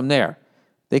takes it from there.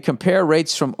 They compare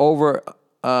rates from over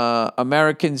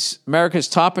America's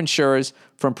top insurers,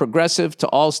 from Progressive to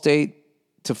Allstate,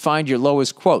 to find your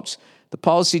lowest quotes. The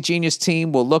Policy Genius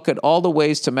team will look at all the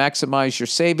ways to maximize your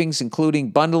savings, including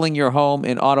bundling your home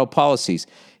and auto policies.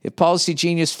 If Policy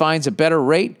Genius finds a better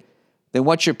rate than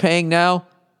what you're paying now,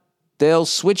 they'll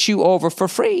switch you over for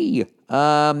free.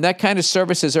 That kind of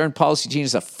service has earned Policy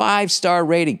Genius a 5-star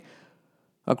rating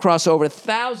across over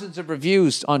thousands of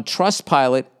reviews on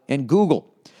Trustpilot and Google.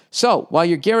 So, while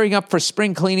you're gearing up for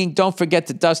spring cleaning, don't forget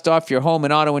to dust off your home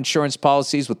and auto insurance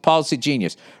policies with Policy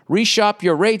Genius. Reshop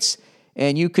your rates,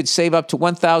 and you could save up to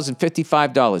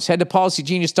 $1,055. Head to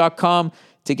policygenius.com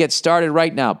to get started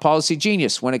right now. Policy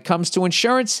Genius, when it comes to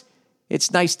insurance,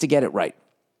 it's nice to get it right.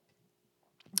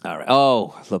 All right.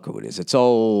 Oh, look who it is. It's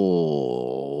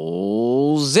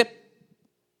old Zip.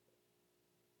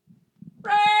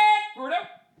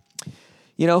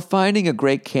 You know, finding a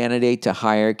great candidate to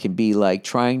hire can be like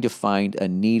trying to find a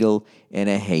needle in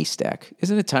a haystack.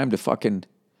 Isn't it time to fucking,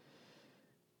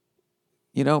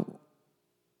 isn't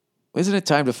it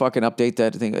time to fucking update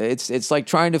that thing? It's like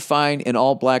trying to find an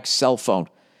all-black cell phone,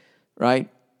 right?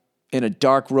 In a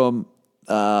dark room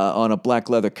on a black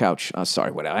leather couch.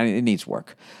 Sorry, whatever. It needs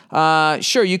work.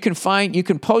 Sure, you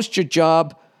can post your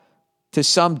job to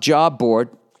some job board,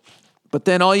 but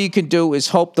then all you can do is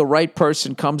hope the right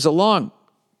person comes along.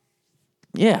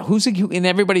 Yeah, in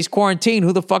everybody's quarantine?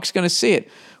 Who the fuck's going to see it?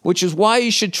 Which is why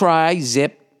you should try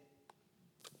Zip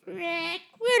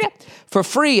for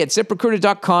free at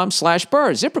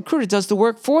ZipRecruiter.com/Burr. ZipRecruiter does the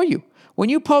work for you. When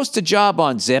you post a job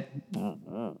on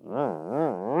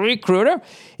ZipRecruiter,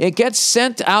 it gets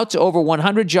sent out to over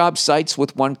 100 job sites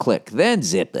with one click. Then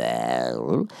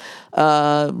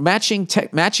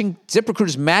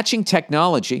ZipRecruiter's matching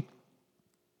technology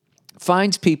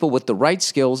finds people with the right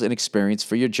skills and experience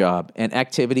for your job, and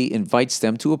Activity invites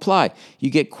them to apply. You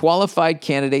get qualified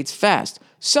candidates fast.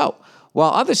 So,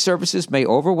 while other services may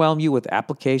overwhelm you with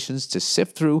applications to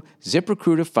sift through,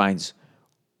 ZipRecruiter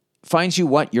finds you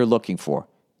what you're looking for.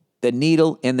 The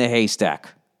needle in the haystack.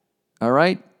 All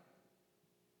right?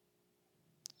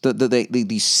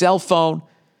 The cell phone,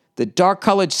 the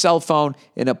dark-colored cell phone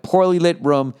in a poorly lit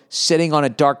room sitting on a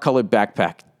dark-colored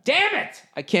backpack. Damn it!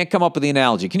 I can't come up with the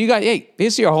analogy. Can you guys, hey,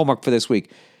 here's your homework for this week.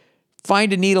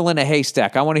 Find a needle in a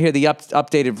haystack. I want to hear the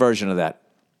updated version of that.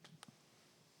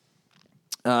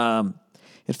 In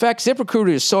fact, ZipRecruiter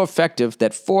is so effective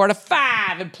that 4 out of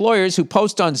 5 employers who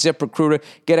post on ZipRecruiter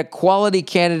get a quality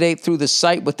candidate through the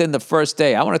site within the first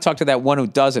day. I want to talk to that one who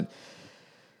doesn't.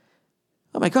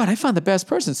 Oh my God, I found the best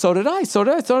person. So did I.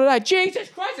 Jesus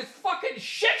Christ, this fucking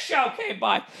shit show came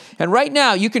by. And right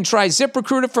now, you can try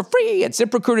ZipRecruiter for free at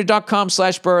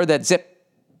ZipRecruiter.com/Burr. That's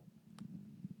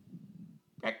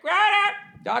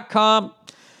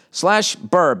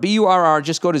ZipRecruiter.com/Burr. BURR.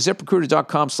 Just go to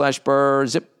ZipRecruiter.com/Burr.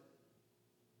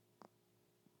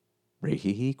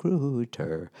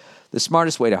 Recruiter. The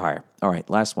smartest way to hire. All right,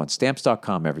 last one.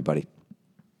 Stamps.com, everybody.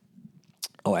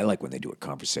 Oh, I like when they do it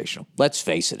conversational. Let's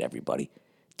face it, everybody.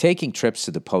 Taking trips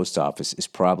to the post office is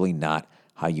probably not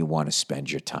how you want to spend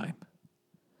your time.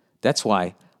 That's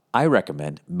why I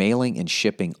recommend mailing and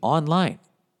shipping online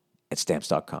at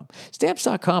Stamps.com.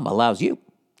 Stamps.com allows you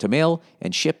to mail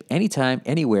and ship anytime,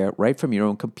 anywhere, right from your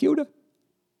own computer.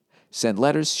 Send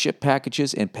letters, ship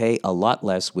packages, and pay a lot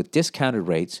less with discounted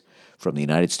rates from the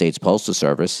United States Postal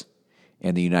Service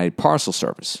and the United Parcel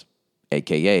Service,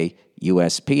 a.k.a.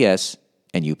 USPS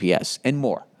and UPS, and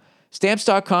more.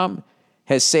 Stamps.com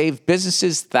has saved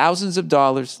businesses thousands of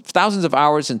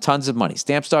hours, and tons of money.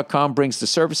 Stamps.com brings the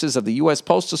services of the U.S.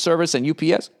 Postal Service and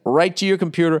UPS right to your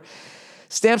computer.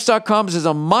 Stamps.com is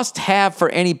a must-have for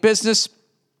any business.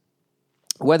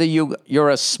 Whether you're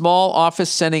a small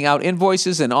office sending out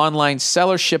invoices, an online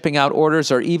seller shipping out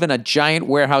orders, or even a giant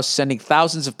warehouse sending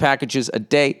thousands of packages a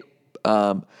day,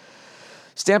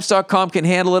 Stamps.com can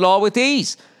handle it all with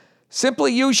ease.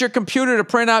 Simply use your computer to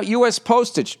print out U.S.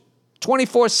 postage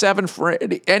 24/7 for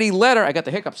any letter. I got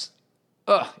the hiccups.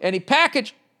 Any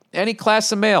package, any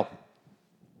class of mail,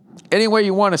 anywhere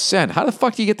you want to send. How the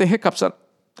fuck do you get the hiccups out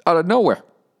of nowhere?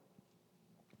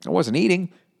 I wasn't eating.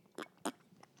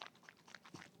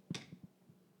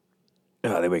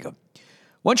 Oh, there we go.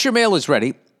 Once your mail is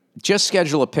ready, just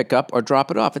schedule a pickup or drop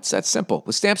it off. It's that simple.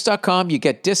 With Stamps.com, you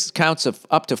get discounts of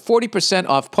up to 40%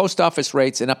 off post office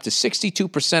rates and up to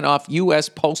 62% off U.S.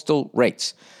 postal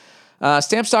rates.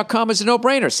 Stamps.com is a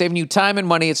no-brainer, saving you time and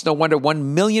money. It's no wonder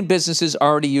 1 million businesses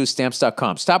already use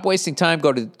Stamps.com. Stop wasting time.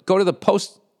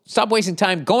 Stop wasting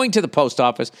time going to the post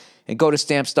office and go to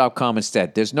Stamps.com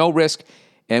instead. There's no risk.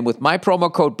 And with my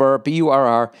promo code BURR,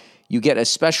 B-U-R-R, you get a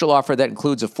special offer that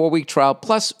includes a 4-week trial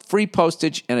plus free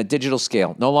postage and a digital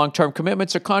scale. No long-term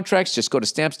commitments or contracts. Just go to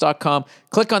Stamps.com,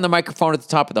 click on the microphone at the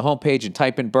top of the homepage, and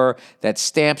type in BURR. That's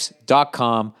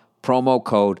Stamps.com, promo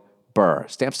code BURR.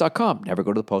 Stamps.com. Never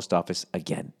go to the post office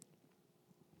again.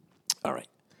 All right.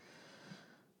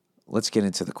 Let's get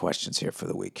into the questions here for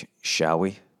the week, shall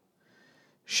we?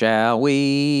 Shall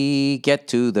we get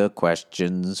to the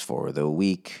questions for the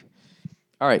week?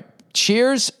 All right.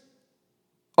 Cheers.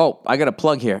 Oh, I got a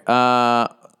plug here.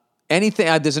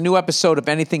 There's a new episode of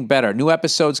Anything Better. New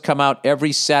episodes come out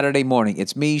every Saturday morning.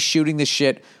 It's me shooting the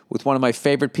shit with one of my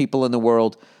favorite people in the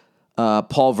world,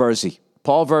 Paul Verzi.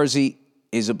 Paul Verzi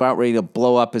is about ready to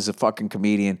blow up as a fucking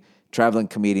comedian, traveling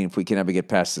comedian, if we can ever get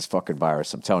past this fucking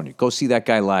virus. I'm telling you. Go see that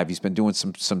guy live. He's been doing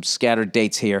some scattered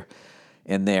dates here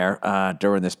and there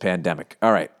during this pandemic.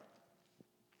 All right.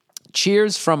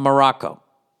 Cheers from Morocco.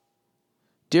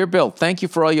 Dear Bill, thank you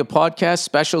for all your podcasts,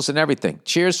 specials, and everything.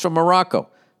 Cheers from Morocco.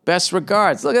 Best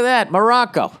regards. Look at that,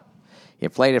 Morocco. You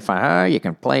played it for her, you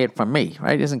can play it for me,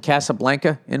 right? Isn't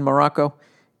Casablanca in Morocco?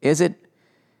 Is it?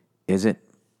 Did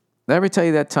I ever tell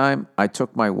you that time I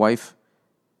took my wife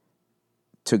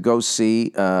to go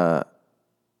see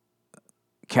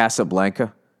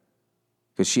Casablanca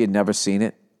because she had never seen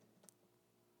it.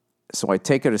 So I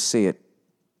take her to see it,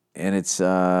 and it's,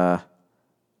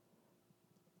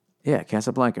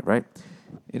 Casablanca, right?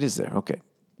 It is there, okay.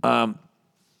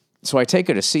 So I take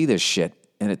her to see this shit,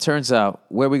 and it turns out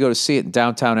where we go to see it in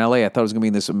downtown LA, I thought it was going to be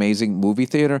in this amazing movie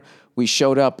theater. We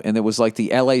showed up, and it was like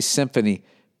the LA Symphony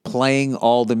playing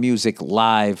all the music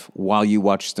live while you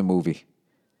watched the movie.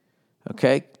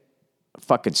 Okay?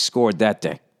 Fucking scored that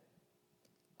day.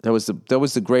 That was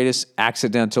the greatest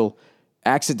accidental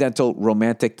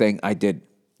romantic thing I did.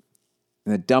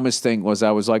 And the dumbest thing was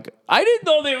I was like, I didn't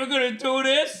know they were going to do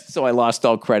this. So I lost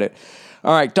all credit.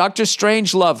 All right, Dr.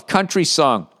 Strangelove, country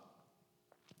song.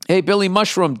 Hey, Billy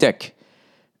Mushroom Dick.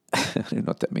 I don't know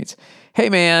what that means. Hey,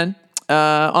 man,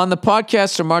 on the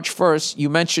podcast on March 1st,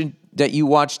 you mentioned that you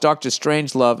watched Dr.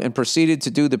 Strangelove and proceeded to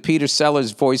do the Peter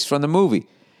Sellers voice from the movie.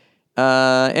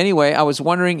 Anyway, I was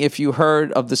wondering if you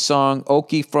heard of the song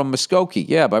Okie from Muskogee.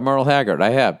 Yeah, by Merle Haggard. I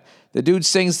have. The dude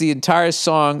sings the entire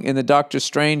song in the Dr.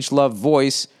 Strangelove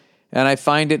voice, and I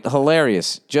find it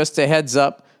hilarious. Just a heads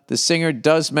up, the singer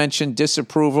does mention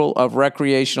disapproval of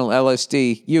recreational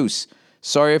LSD use.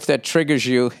 Sorry if that triggers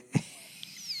you.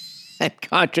 That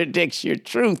contradicts your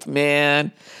truth,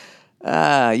 man.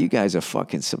 You guys are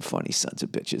fucking some funny sons of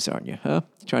bitches, aren't you? Huh?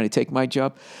 Trying to take my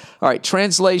job? All right,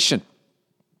 translation.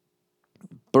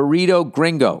 Burrito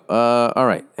Gringo. All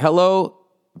right. Hello,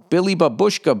 Billy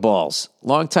Babushka Balls.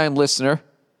 Longtime listener.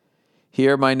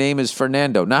 Here, my name is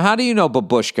Fernando. Now, how do you know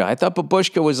babushka? I thought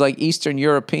babushka was like Eastern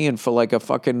European for like a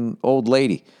fucking old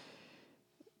lady.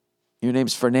 Your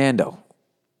name's Fernando.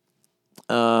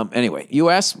 Anyway, you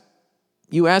asked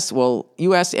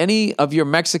any of your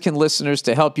Mexican listeners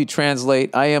to help you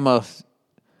translate. I am a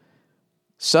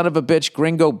son of a bitch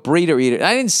gringo burrito eater.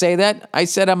 I didn't say that. I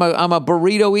said I'm a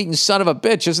burrito eating son of a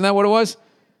bitch. Isn't that what it was?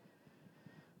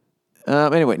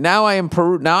 Anyway, now I am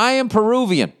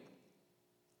Peruvian,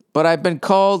 but I've been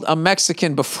called a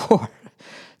Mexican before.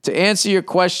 To answer your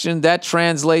question, that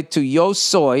translates to yo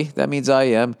soy. That means I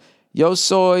am. Yo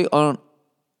soy un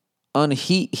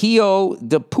hijo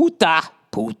de puta.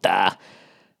 Puta.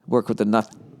 Work with enough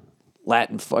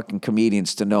Latin fucking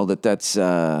comedians to know that's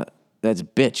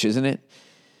bitch, isn't it?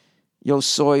 Yo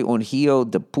soy un hijo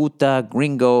de puta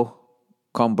gringo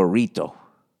con burrito.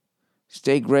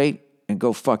 Stay great and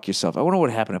go fuck yourself. I wonder what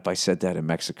happened if I said that in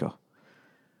Mexico.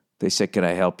 They said, can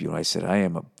I help you? And I said,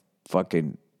 I'm a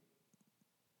fucking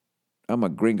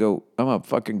gringo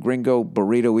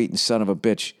burrito eating son of a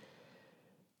bitch.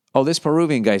 Oh, this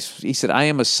Peruvian guy, he said, I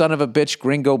am a son of a bitch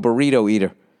gringo burrito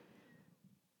eater.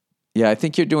 Yeah, I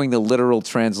think you're doing the literal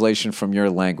translation from your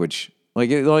language.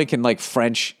 Like in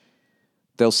French,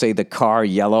 they'll say the car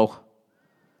yellow,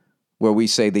 where we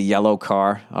say the yellow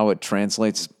car, how it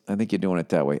translates. I think you're doing it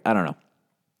that way. I don't know.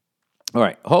 All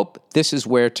right, hope this is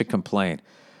where to complain.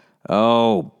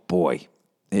 Oh, boy.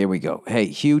 Here we go. Hey,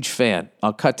 huge fan.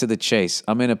 I'll cut to the chase.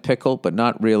 I'm in a pickle, but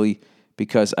not really,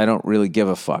 because I don't really give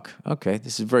a fuck. Okay,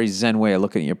 this is a very zen way of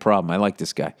looking at your problem. I like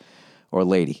this guy or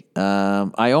lady.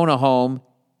 I own a home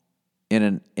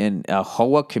in a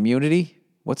HOA community.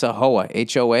 What's a HOA?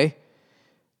 HOA? A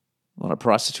lot of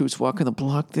prostitutes walking the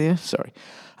block there. Sorry.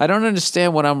 I don't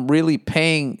understand what I'm really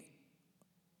paying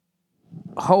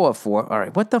HOA for. All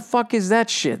right, what the fuck is that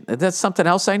shit? That's something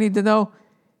else I need to know?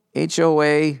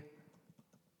 HOA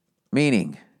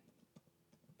meaning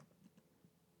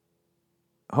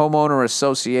homeowner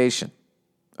association.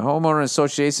 A homeowner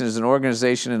association is an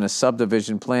organization in a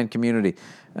subdivision planned community.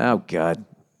 Oh, God.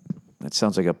 That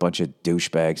sounds like a bunch of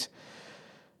douchebags.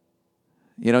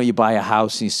 You know, you buy a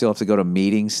house and you still have to go to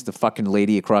meetings. The fucking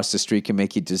lady across the street can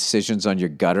make you decisions on your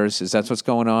gutters. Is that what's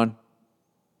going on?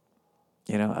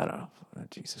 You know, I don't know. Oh,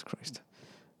 Jesus Christ.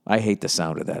 I hate the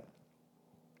sound of that.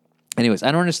 Anyways,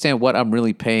 I don't understand what I'm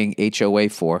really paying HOA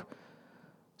for.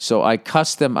 So I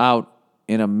cuss them out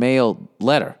in a mail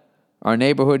letter. Our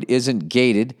neighborhood isn't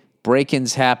gated.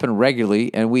 Break-ins happen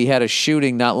regularly, and we had a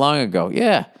shooting not long ago.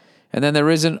 Yeah. And then there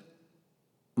isn't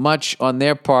much on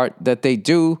their part that they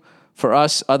do for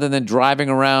us other than driving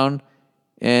around,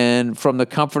 and from the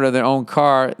comfort of their own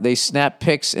car, they snap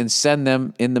pics and send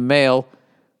them in the mail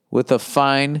with a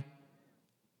fine.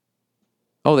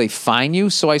 Oh, they fine you?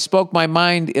 So I spoke my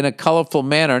mind in a colorful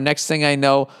manner. Next thing I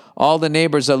know, all the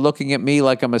neighbors are looking at me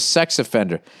like I'm a sex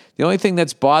offender. The only thing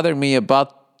that's bothering me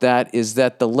about that is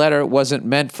that the letter wasn't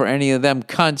meant for any of them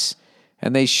cunts,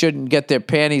 and they shouldn't get their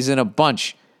panties in a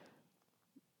bunch.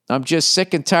 I'm just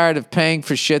sick and tired of paying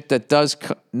for shit that does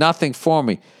nothing for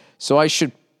me. So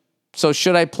should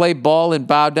I play ball and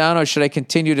bow down, or should I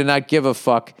continue to not give a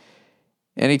fuck?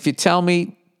 And if you tell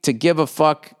me to give a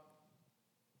fuck,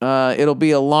 It'll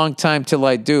be a long time till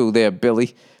I do there,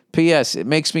 Billy. P.S. It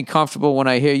makes me comfortable when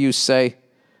I hear you say,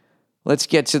 let's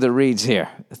get to the reads here.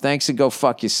 Thanks and go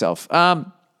fuck yourself.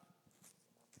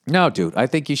 No, dude. I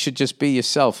think you should just be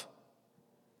yourself.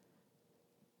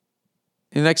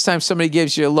 The next time somebody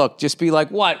gives you a look, just be like,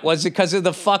 what? Was it because of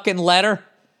the fucking letter?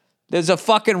 There's a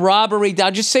fucking robbery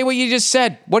down. Just say what you just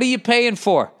said. What are you paying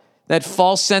for? That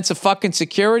false sense of fucking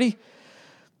security?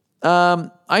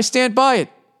 I stand by it.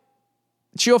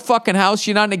 It's your fucking house.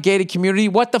 You're not in a gated community.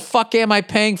 What the fuck am I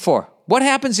paying for? What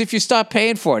happens if you stop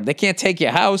paying for it? They can't take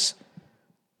your house.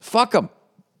 Fuck them.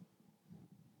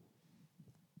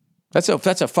 That's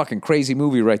a fucking crazy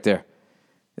movie right there.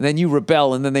 And then you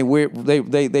rebel, and then they worry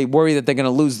that they're going to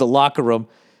lose the locker room.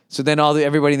 So then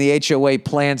everybody in the HOA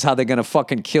plans how they're going to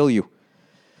fucking kill you.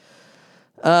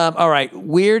 All right.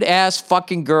 Weird ass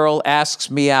fucking girl asks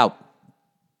me out.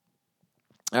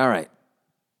 All right.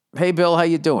 Hey, Bill, how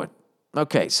you doing?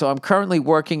 Okay, so I'm currently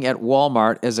working at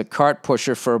Walmart as a cart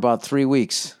pusher for about 3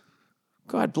 weeks.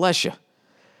 God bless you.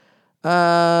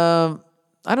 I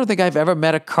don't think I've ever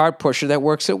met a cart pusher that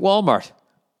works at Walmart.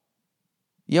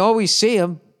 You always see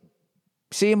him.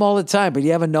 See him all the time, but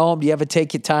you ever know him? Do you ever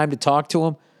take your time to talk to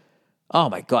him? Oh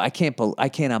my God, I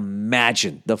can't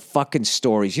imagine the fucking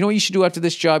stories. You know what you should do after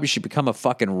this job? You should become a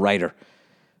fucking writer.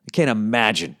 I can't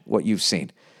imagine what you've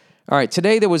seen. All right,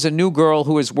 today there was a new girl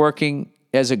who was working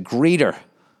as a greeter.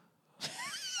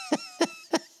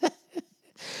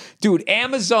 Dude,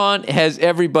 Amazon has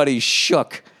everybody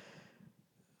shook.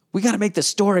 We got to make the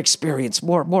store experience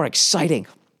more exciting.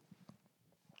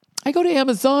 I go to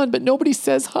Amazon, but nobody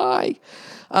says hi.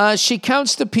 She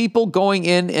counts the people going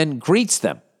in and greets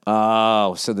them.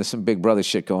 Oh, so there's some Big Brother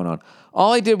shit going on.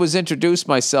 All I did was introduce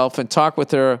myself and talk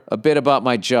with her a bit about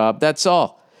my job. That's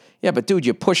all. Yeah, but dude,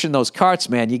 you're pushing those carts,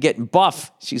 man. You're getting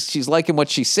buff. She's liking what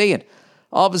she's seeing.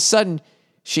 All of a sudden,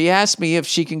 she asked me if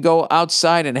she can go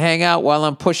outside and hang out while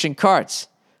I'm pushing carts.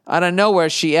 Out of nowhere,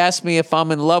 she asked me if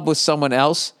I'm in love with someone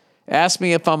else, asked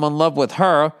me if I'm in love with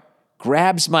her,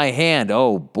 grabs my hand.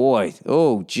 Oh, boy.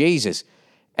 Oh, Jesus.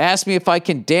 Asked me if I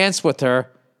can dance with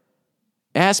her,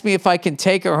 asked me if I can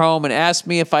take her home, and asked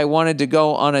me if I wanted to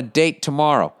go on a date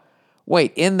tomorrow.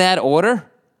 Wait, in that order?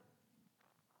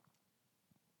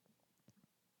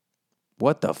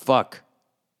 What the fuck?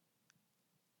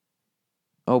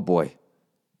 Oh, boy.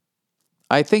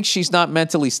 I think she's not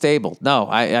mentally stable. No,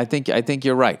 I think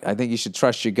you're right. I think you should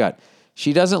trust your gut.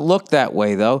 She doesn't look that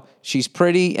way, though. She's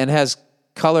pretty and has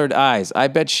colored eyes. I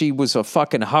bet she was a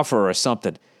fucking huffer or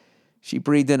something. She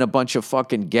breathed in a bunch of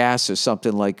fucking gas or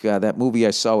something like that movie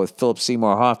I saw with Philip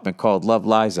Seymour Hoffman called Love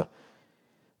Liza.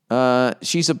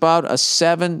 She's about a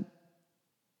 7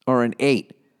 or an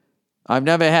 8. I've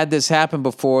never had this happen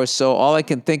before, so all I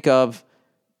can think of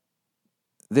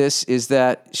this is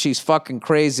that she's fucking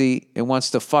crazy and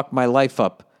wants to fuck my life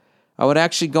up. I would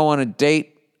actually go on a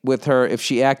date with her if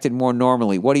she acted more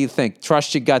normally. What do you think?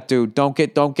 Trust your gut, dude. Don't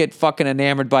get fucking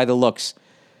enamored by the looks.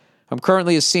 I'm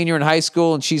currently a senior in high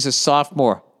school and she's a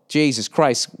sophomore. Jesus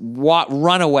Christ.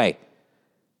 Run away.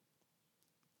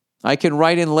 I can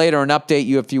write in later and update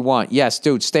you if you want. Yes,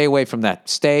 dude, stay away from that.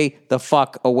 Stay the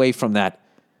fuck away from that.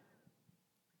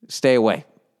 Stay away.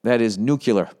 That is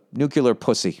nuclear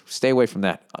pussy. Stay away from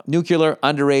that. Nuclear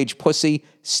underage pussy.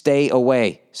 Stay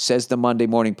away, says the Monday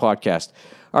Morning Podcast.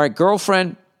 All right,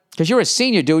 girlfriend, because you're a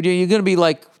senior, dude. You're going to be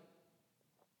like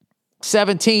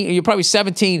 17. You're probably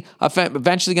 17,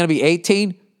 eventually going to be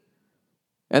 18.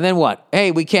 And then what?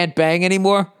 Hey, we can't bang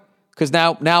anymore because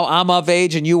now I'm of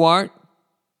age and you aren't?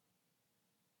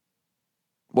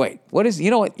 Wait, what is,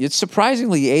 you know what? It's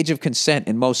surprisingly the age of consent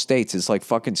in most states is like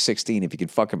fucking 16, if you can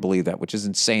fucking believe that, which is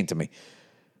insane to me.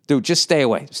 Dude, just stay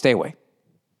away. Stay away.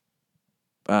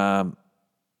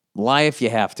 Lie if you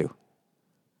have to.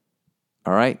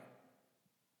 All right?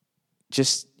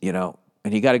 Just,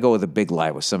 and you got to go with a big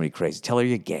lie with somebody crazy. Tell her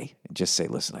you're gay and just say,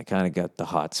 listen, I kind of got the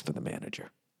hots for the manager.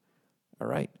 All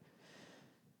right?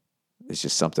 There's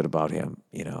just something about him,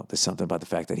 there's something about the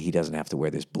fact that he doesn't have to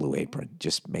wear this blue apron.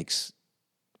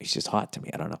 He's just hot to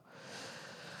me. I don't know.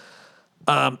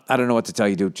 I don't know what to tell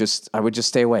you, dude. I would just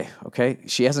stay away, okay?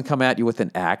 She hasn't come at you with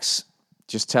an axe.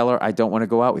 Just tell her, I don't want to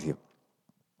go out with you.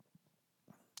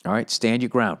 All right? Stand your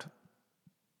ground.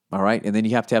 All right? And then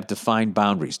you have to have defined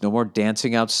boundaries. No more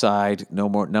dancing outside. No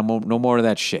more of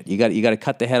that shit. You got to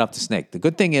cut the head off the snake. The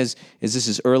good thing is this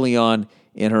is early on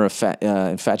in her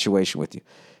infatuation with you.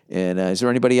 And is there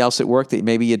anybody else at work that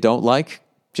maybe you don't like?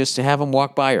 Just to have them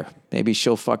walk by her. Maybe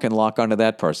she'll fucking lock onto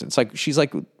that person. It's like, she's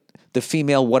like the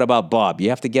female, what about Bob? You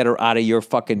have to get her out of your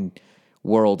fucking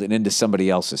world and into somebody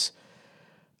else's.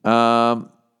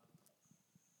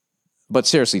 But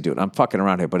seriously, dude, I'm fucking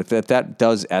around here. But if that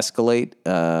does escalate,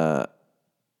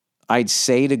 I'd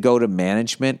say to go to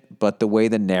management. But the way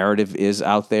the narrative is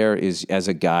out there is, as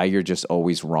a guy, you're just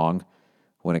always wrong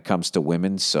when it comes to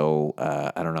women. So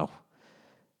I don't know.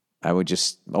 I would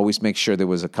just always make sure there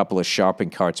was a couple of shopping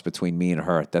carts between me and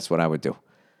her. That's what I would do.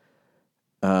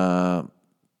 Yeah,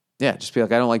 just be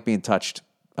like, I don't like being touched.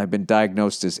 I've been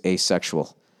diagnosed as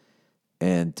asexual.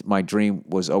 And my dream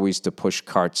was always to push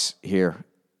carts here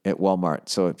at Walmart.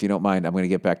 So if you don't mind, I'm going to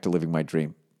get back to living my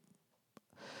dream.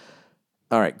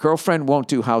 All right, girlfriend won't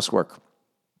do housework.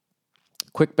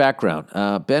 Quick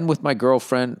background. Been with my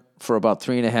girlfriend for about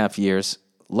 3.5 years.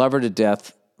 Love her to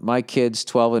death. My kids,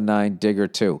 12 and 9, dig her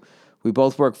too. We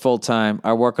both work full-time.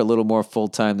 I work a little more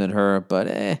full-time than her,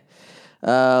 but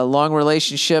long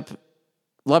relationship.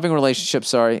 Loving relationship,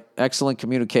 excellent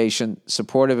communication,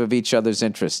 supportive of each other's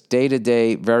interests,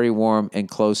 day-to-day, very warm and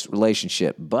close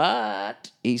relationship.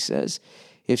 But, he says,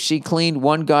 if she cleaned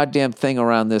one goddamn thing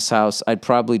around this house, I'd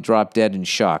probably drop dead in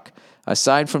shock.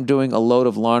 Aside from doing a load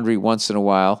of laundry once in a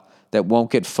while that won't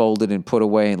get folded and put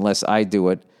away unless I do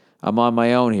it, I'm on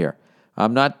my own here.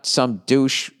 I'm not some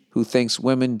douche who thinks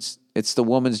it's the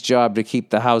woman's job to keep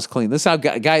the house clean. This is how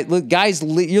guys,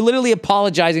 you're literally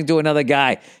apologizing to another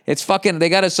guy. It's fucking, they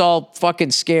got us all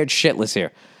fucking scared shitless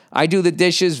here. I do the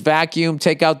dishes, vacuum,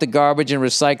 take out the garbage and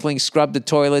recycling, scrub the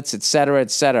toilets, et cetera, et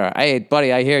cetera. Hey,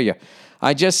 buddy, I hear you.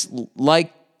 I just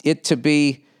like it to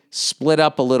be split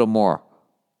up a little more,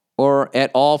 or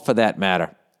at all for that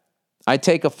matter. I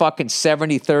take a fucking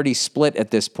 70-30 split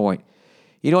at this point.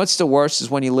 You know what's the worst is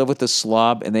when you live with a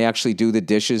slob and they actually do the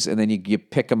dishes and then you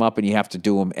pick them up and you have to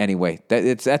do them anyway.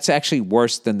 That's actually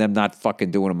worse than them not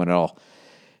fucking doing them at all.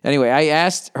 Anyway, I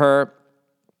asked her,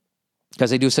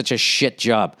 because they do such a shit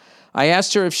job, I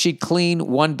asked her if she'd cleaned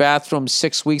one bathroom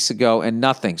 6 weeks ago and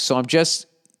nothing. So I'm just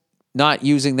not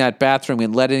using that bathroom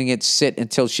and letting it sit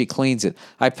until she cleans it.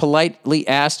 I politely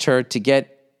asked her to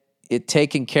get it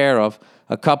taken care of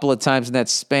a couple of times in that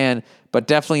span, but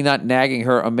definitely not nagging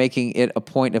her or making it a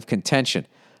point of contention.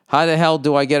 How the hell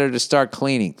do I get her to start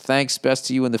cleaning? Thanks, best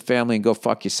to you and the family, and go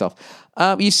fuck yourself.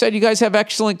 You said you guys have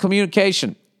excellent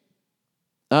communication,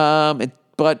 but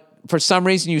for some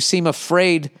reason you seem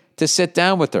afraid to sit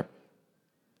down with her.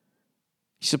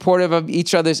 Supportive of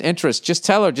each other's interests. Just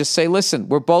tell her, just say, listen,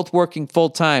 we're both working full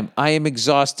time. I am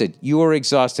exhausted. You are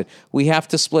exhausted. We have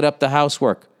to split up the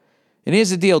housework. And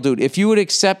here's the deal, dude. If you would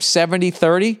accept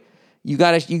 70-30, you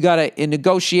gotta, in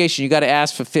negotiation, you gotta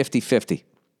ask for 50-50.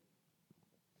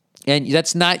 And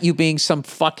that's not you being some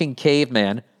fucking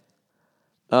caveman.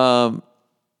 It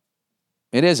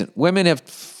isn't. Women have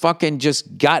fucking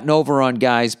just gotten over on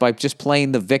guys by just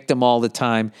playing the victim all the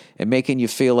time and making you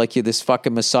feel like you're this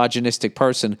fucking misogynistic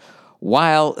person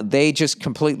while they just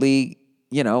completely,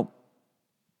 do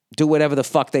whatever the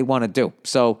fuck they want to do.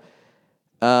 So,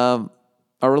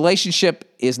 a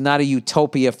relationship is not a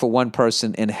utopia for one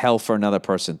person and hell for another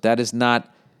person. That's not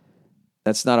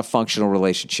a functional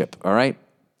relationship, all right?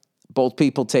 Both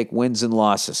people take wins and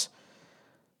losses.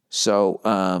 So,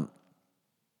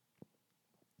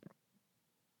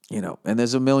 and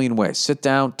there's a million ways. Sit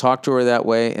down, talk to her that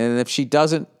way, and if she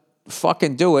doesn't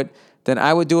fucking do it, then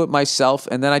I would do it myself,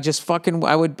 and then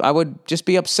I would just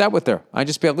be upset with her. I'd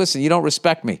just be like, listen, you don't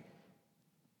respect me.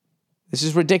 This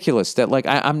is ridiculous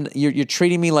that you're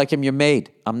treating me like I'm your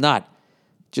maid. I'm not.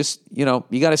 Just, you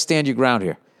got to stand your ground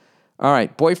here. All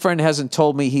right. Boyfriend hasn't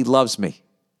told me he loves me.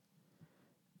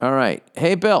 All right.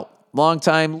 Hey, Bill,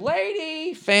 longtime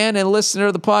lady fan and listener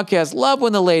of the podcast. Love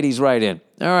when the ladies write in.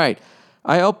 All right.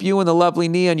 I hope you and the lovely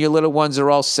Nia and your little ones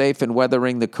are all safe and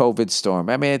weathering the COVID storm.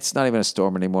 I mean, it's not even a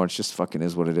storm anymore. It's just fucking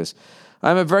is what it is.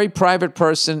 I'm a very private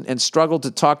person and struggle to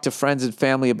talk to friends and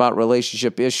family about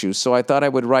relationship issues, so I thought I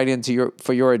would write in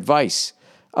for your advice.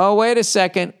 Oh, wait a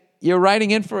second. You're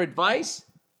writing in for advice?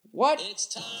 What? It's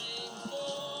time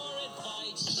for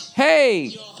advice. Hey!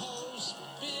 Your host,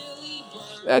 Billy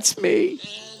Burke. That's me. And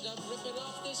I'm ripping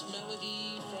off this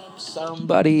melody from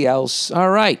somebody else.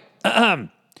 All right. Not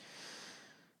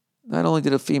only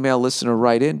did a female listener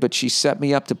write in, but she set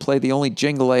me up to play the only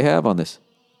jingle I have on this.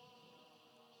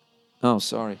 Oh,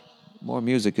 sorry. More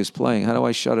music is playing. How do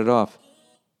I shut it off?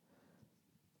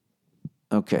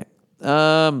 Okay.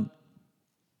 Okay.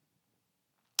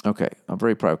 I'm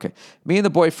very proud. Okay. Me and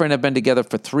the boyfriend have been together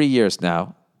for 3 years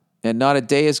now, and not a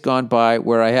day has gone by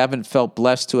where I haven't felt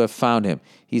blessed to have found him.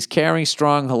 He's caring,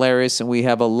 strong, hilarious, and we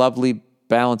have a lovely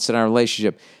balance in our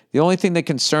relationship. The only thing that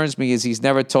concerns me is he's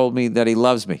never told me that he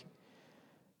loves me.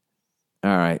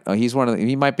 All right. Oh,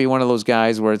 he might be one of those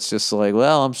guys where it's just like,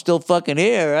 well, I'm still fucking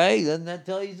here, right? Doesn't that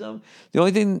tell you something? The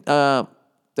only thing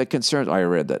that concerns. I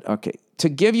read that. Okay. To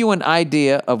give you an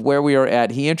idea of where we are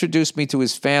at, he introduced me to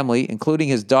his family, including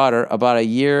his daughter,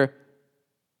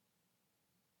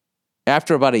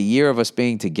 after about a year of us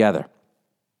being together.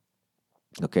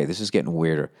 Okay, this is getting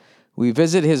weirder. We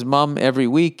visit his mom every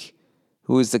week,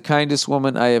 who is the kindest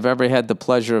woman I have ever had the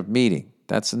pleasure of meeting.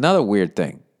 That's another weird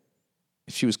thing.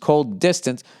 If she was cold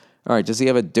distant, all right, does he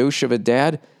have a douche of a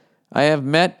dad? I have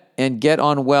met and get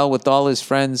on well with all his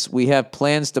friends. We have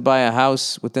plans to buy a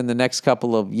house within the next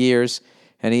couple of years,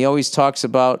 and he always talks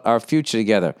about our future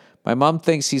together. My mom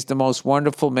thinks he's the most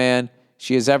wonderful man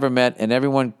she has ever met, and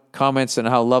everyone comments on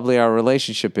how lovely our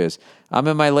relationship is. I'm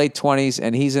in my late 20s,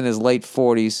 and he's in his late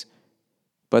 40s,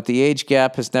 but the age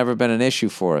gap has never been an issue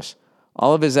for us.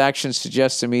 All of his actions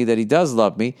suggest to me that he does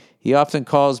love me. He often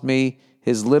calls me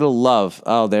his little love.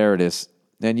 Oh, there it is.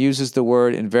 And uses the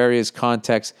word in various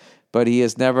contexts, but he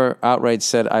has never outright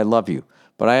said, I love you.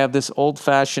 But I have this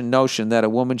old-fashioned notion that a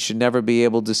woman should never be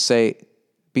able to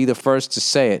be the first to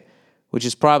say it, which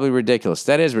is probably ridiculous.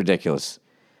 That is ridiculous.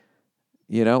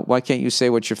 You know, why can't you say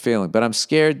what you're feeling? But I'm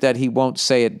scared that he won't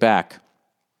say it back.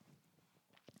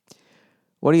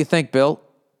 What do you think, Bill?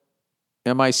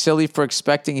 Am I silly for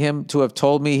expecting him to have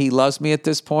told me he loves me at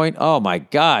this point? Oh, my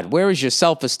God. Where is your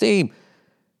self-esteem?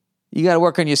 You got to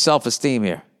work on your self-esteem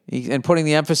here. And putting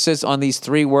the emphasis on these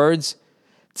 3 words.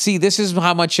 See, this is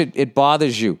how much it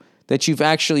bothers you. That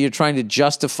you're trying to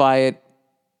justify it.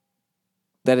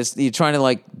 You're trying to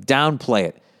downplay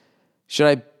it.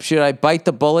 Should I bite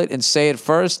the bullet and say it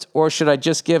first? Or should I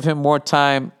just give him more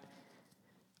time?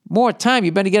 More time?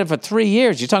 You've been together for 3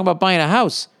 years. You're talking about buying a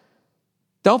house.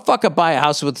 Don't fucking buy a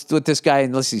house with this guy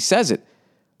unless he says it.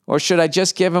 Or should I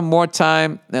just give him more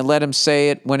time and let him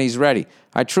say it when he's ready?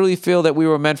 I truly feel that we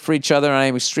were meant for each other, and I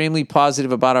am extremely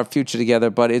positive about our future together,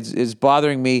 but it's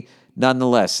bothering me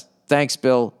nonetheless. Thanks,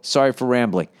 Bill. Sorry for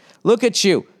rambling. Look at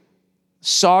you.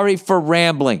 Sorry for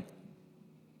rambling.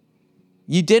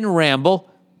 You didn't ramble.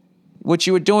 What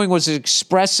you were doing was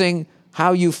expressing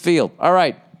how you feel. All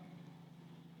right.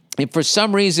 If for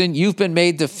some reason you've been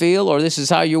made to feel, or this is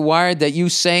how you're wired, that you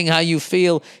saying how you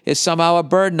feel is somehow a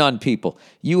burden on people.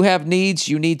 You have needs,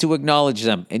 you need to acknowledge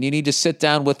them, and you need to sit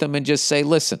down with them and just say,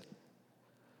 listen,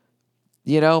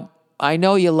 I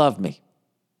know you love me.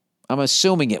 I'm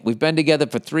assuming it. We've been together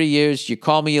for 3 years. You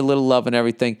call me your little love and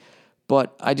everything,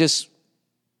 but I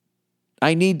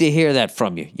need to hear that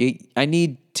from you. I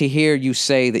need to hear you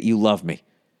say that you love me.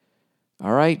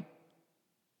 All right?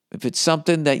 If it's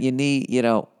something that you need,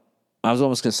 I was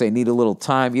almost going to say need a little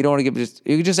time. You don't want to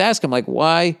you can just ask him,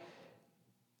 why?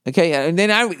 Okay, and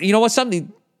then you know what,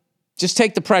 something, just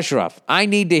take the pressure off. I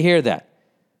need to hear that.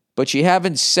 But you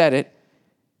haven't said it,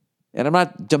 and I'm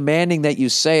not demanding that you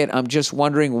say it. I'm just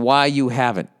wondering why you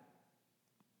haven't.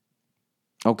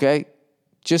 Okay?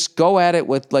 Just go at it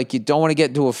with you don't want to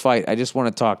get into a fight. I just want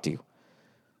to talk to you.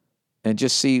 And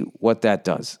just see what that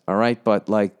does. All right? But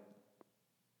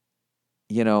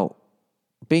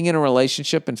being in a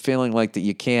relationship and feeling that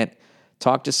you can't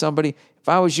talk to somebody. If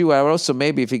I was you, I would also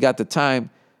maybe, if you got the time,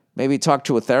 maybe talk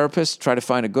to a therapist, try to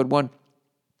find a good one,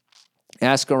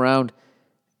 ask around,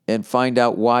 and find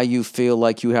out why you feel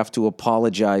like you have to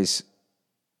apologize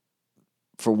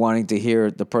for wanting to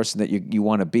hear the person that you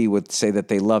want to be with say that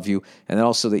they love you, and then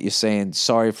also that you're saying,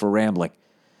 sorry for rambling.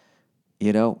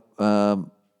 I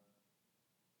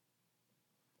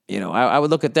would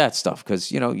look at that stuff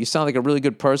because, you sound like a really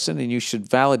good person and you should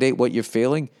validate what you're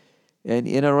feeling and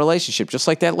in a relationship. Just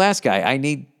like that last guy, I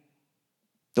need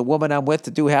the woman I'm with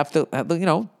to do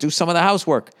do some of the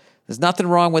housework. There's nothing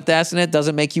wrong with that, and it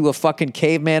doesn't make you a fucking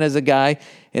caveman as a guy,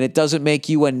 and it doesn't make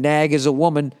you a nag as a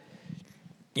woman.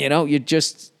 The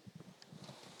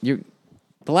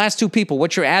last 2 people,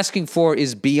 what you're asking for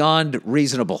is beyond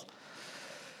reasonable.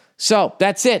 So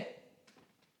that's it.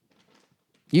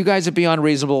 You guys are beyond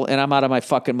reasonable, and I'm out of my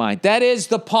fucking mind. That is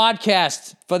the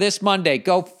podcast for this Monday.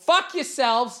 Go fuck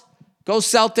yourselves. Go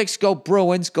Celtics. Go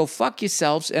Bruins. Go fuck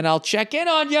yourselves, and I'll check in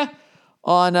on you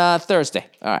on Thursday.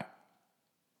 All right.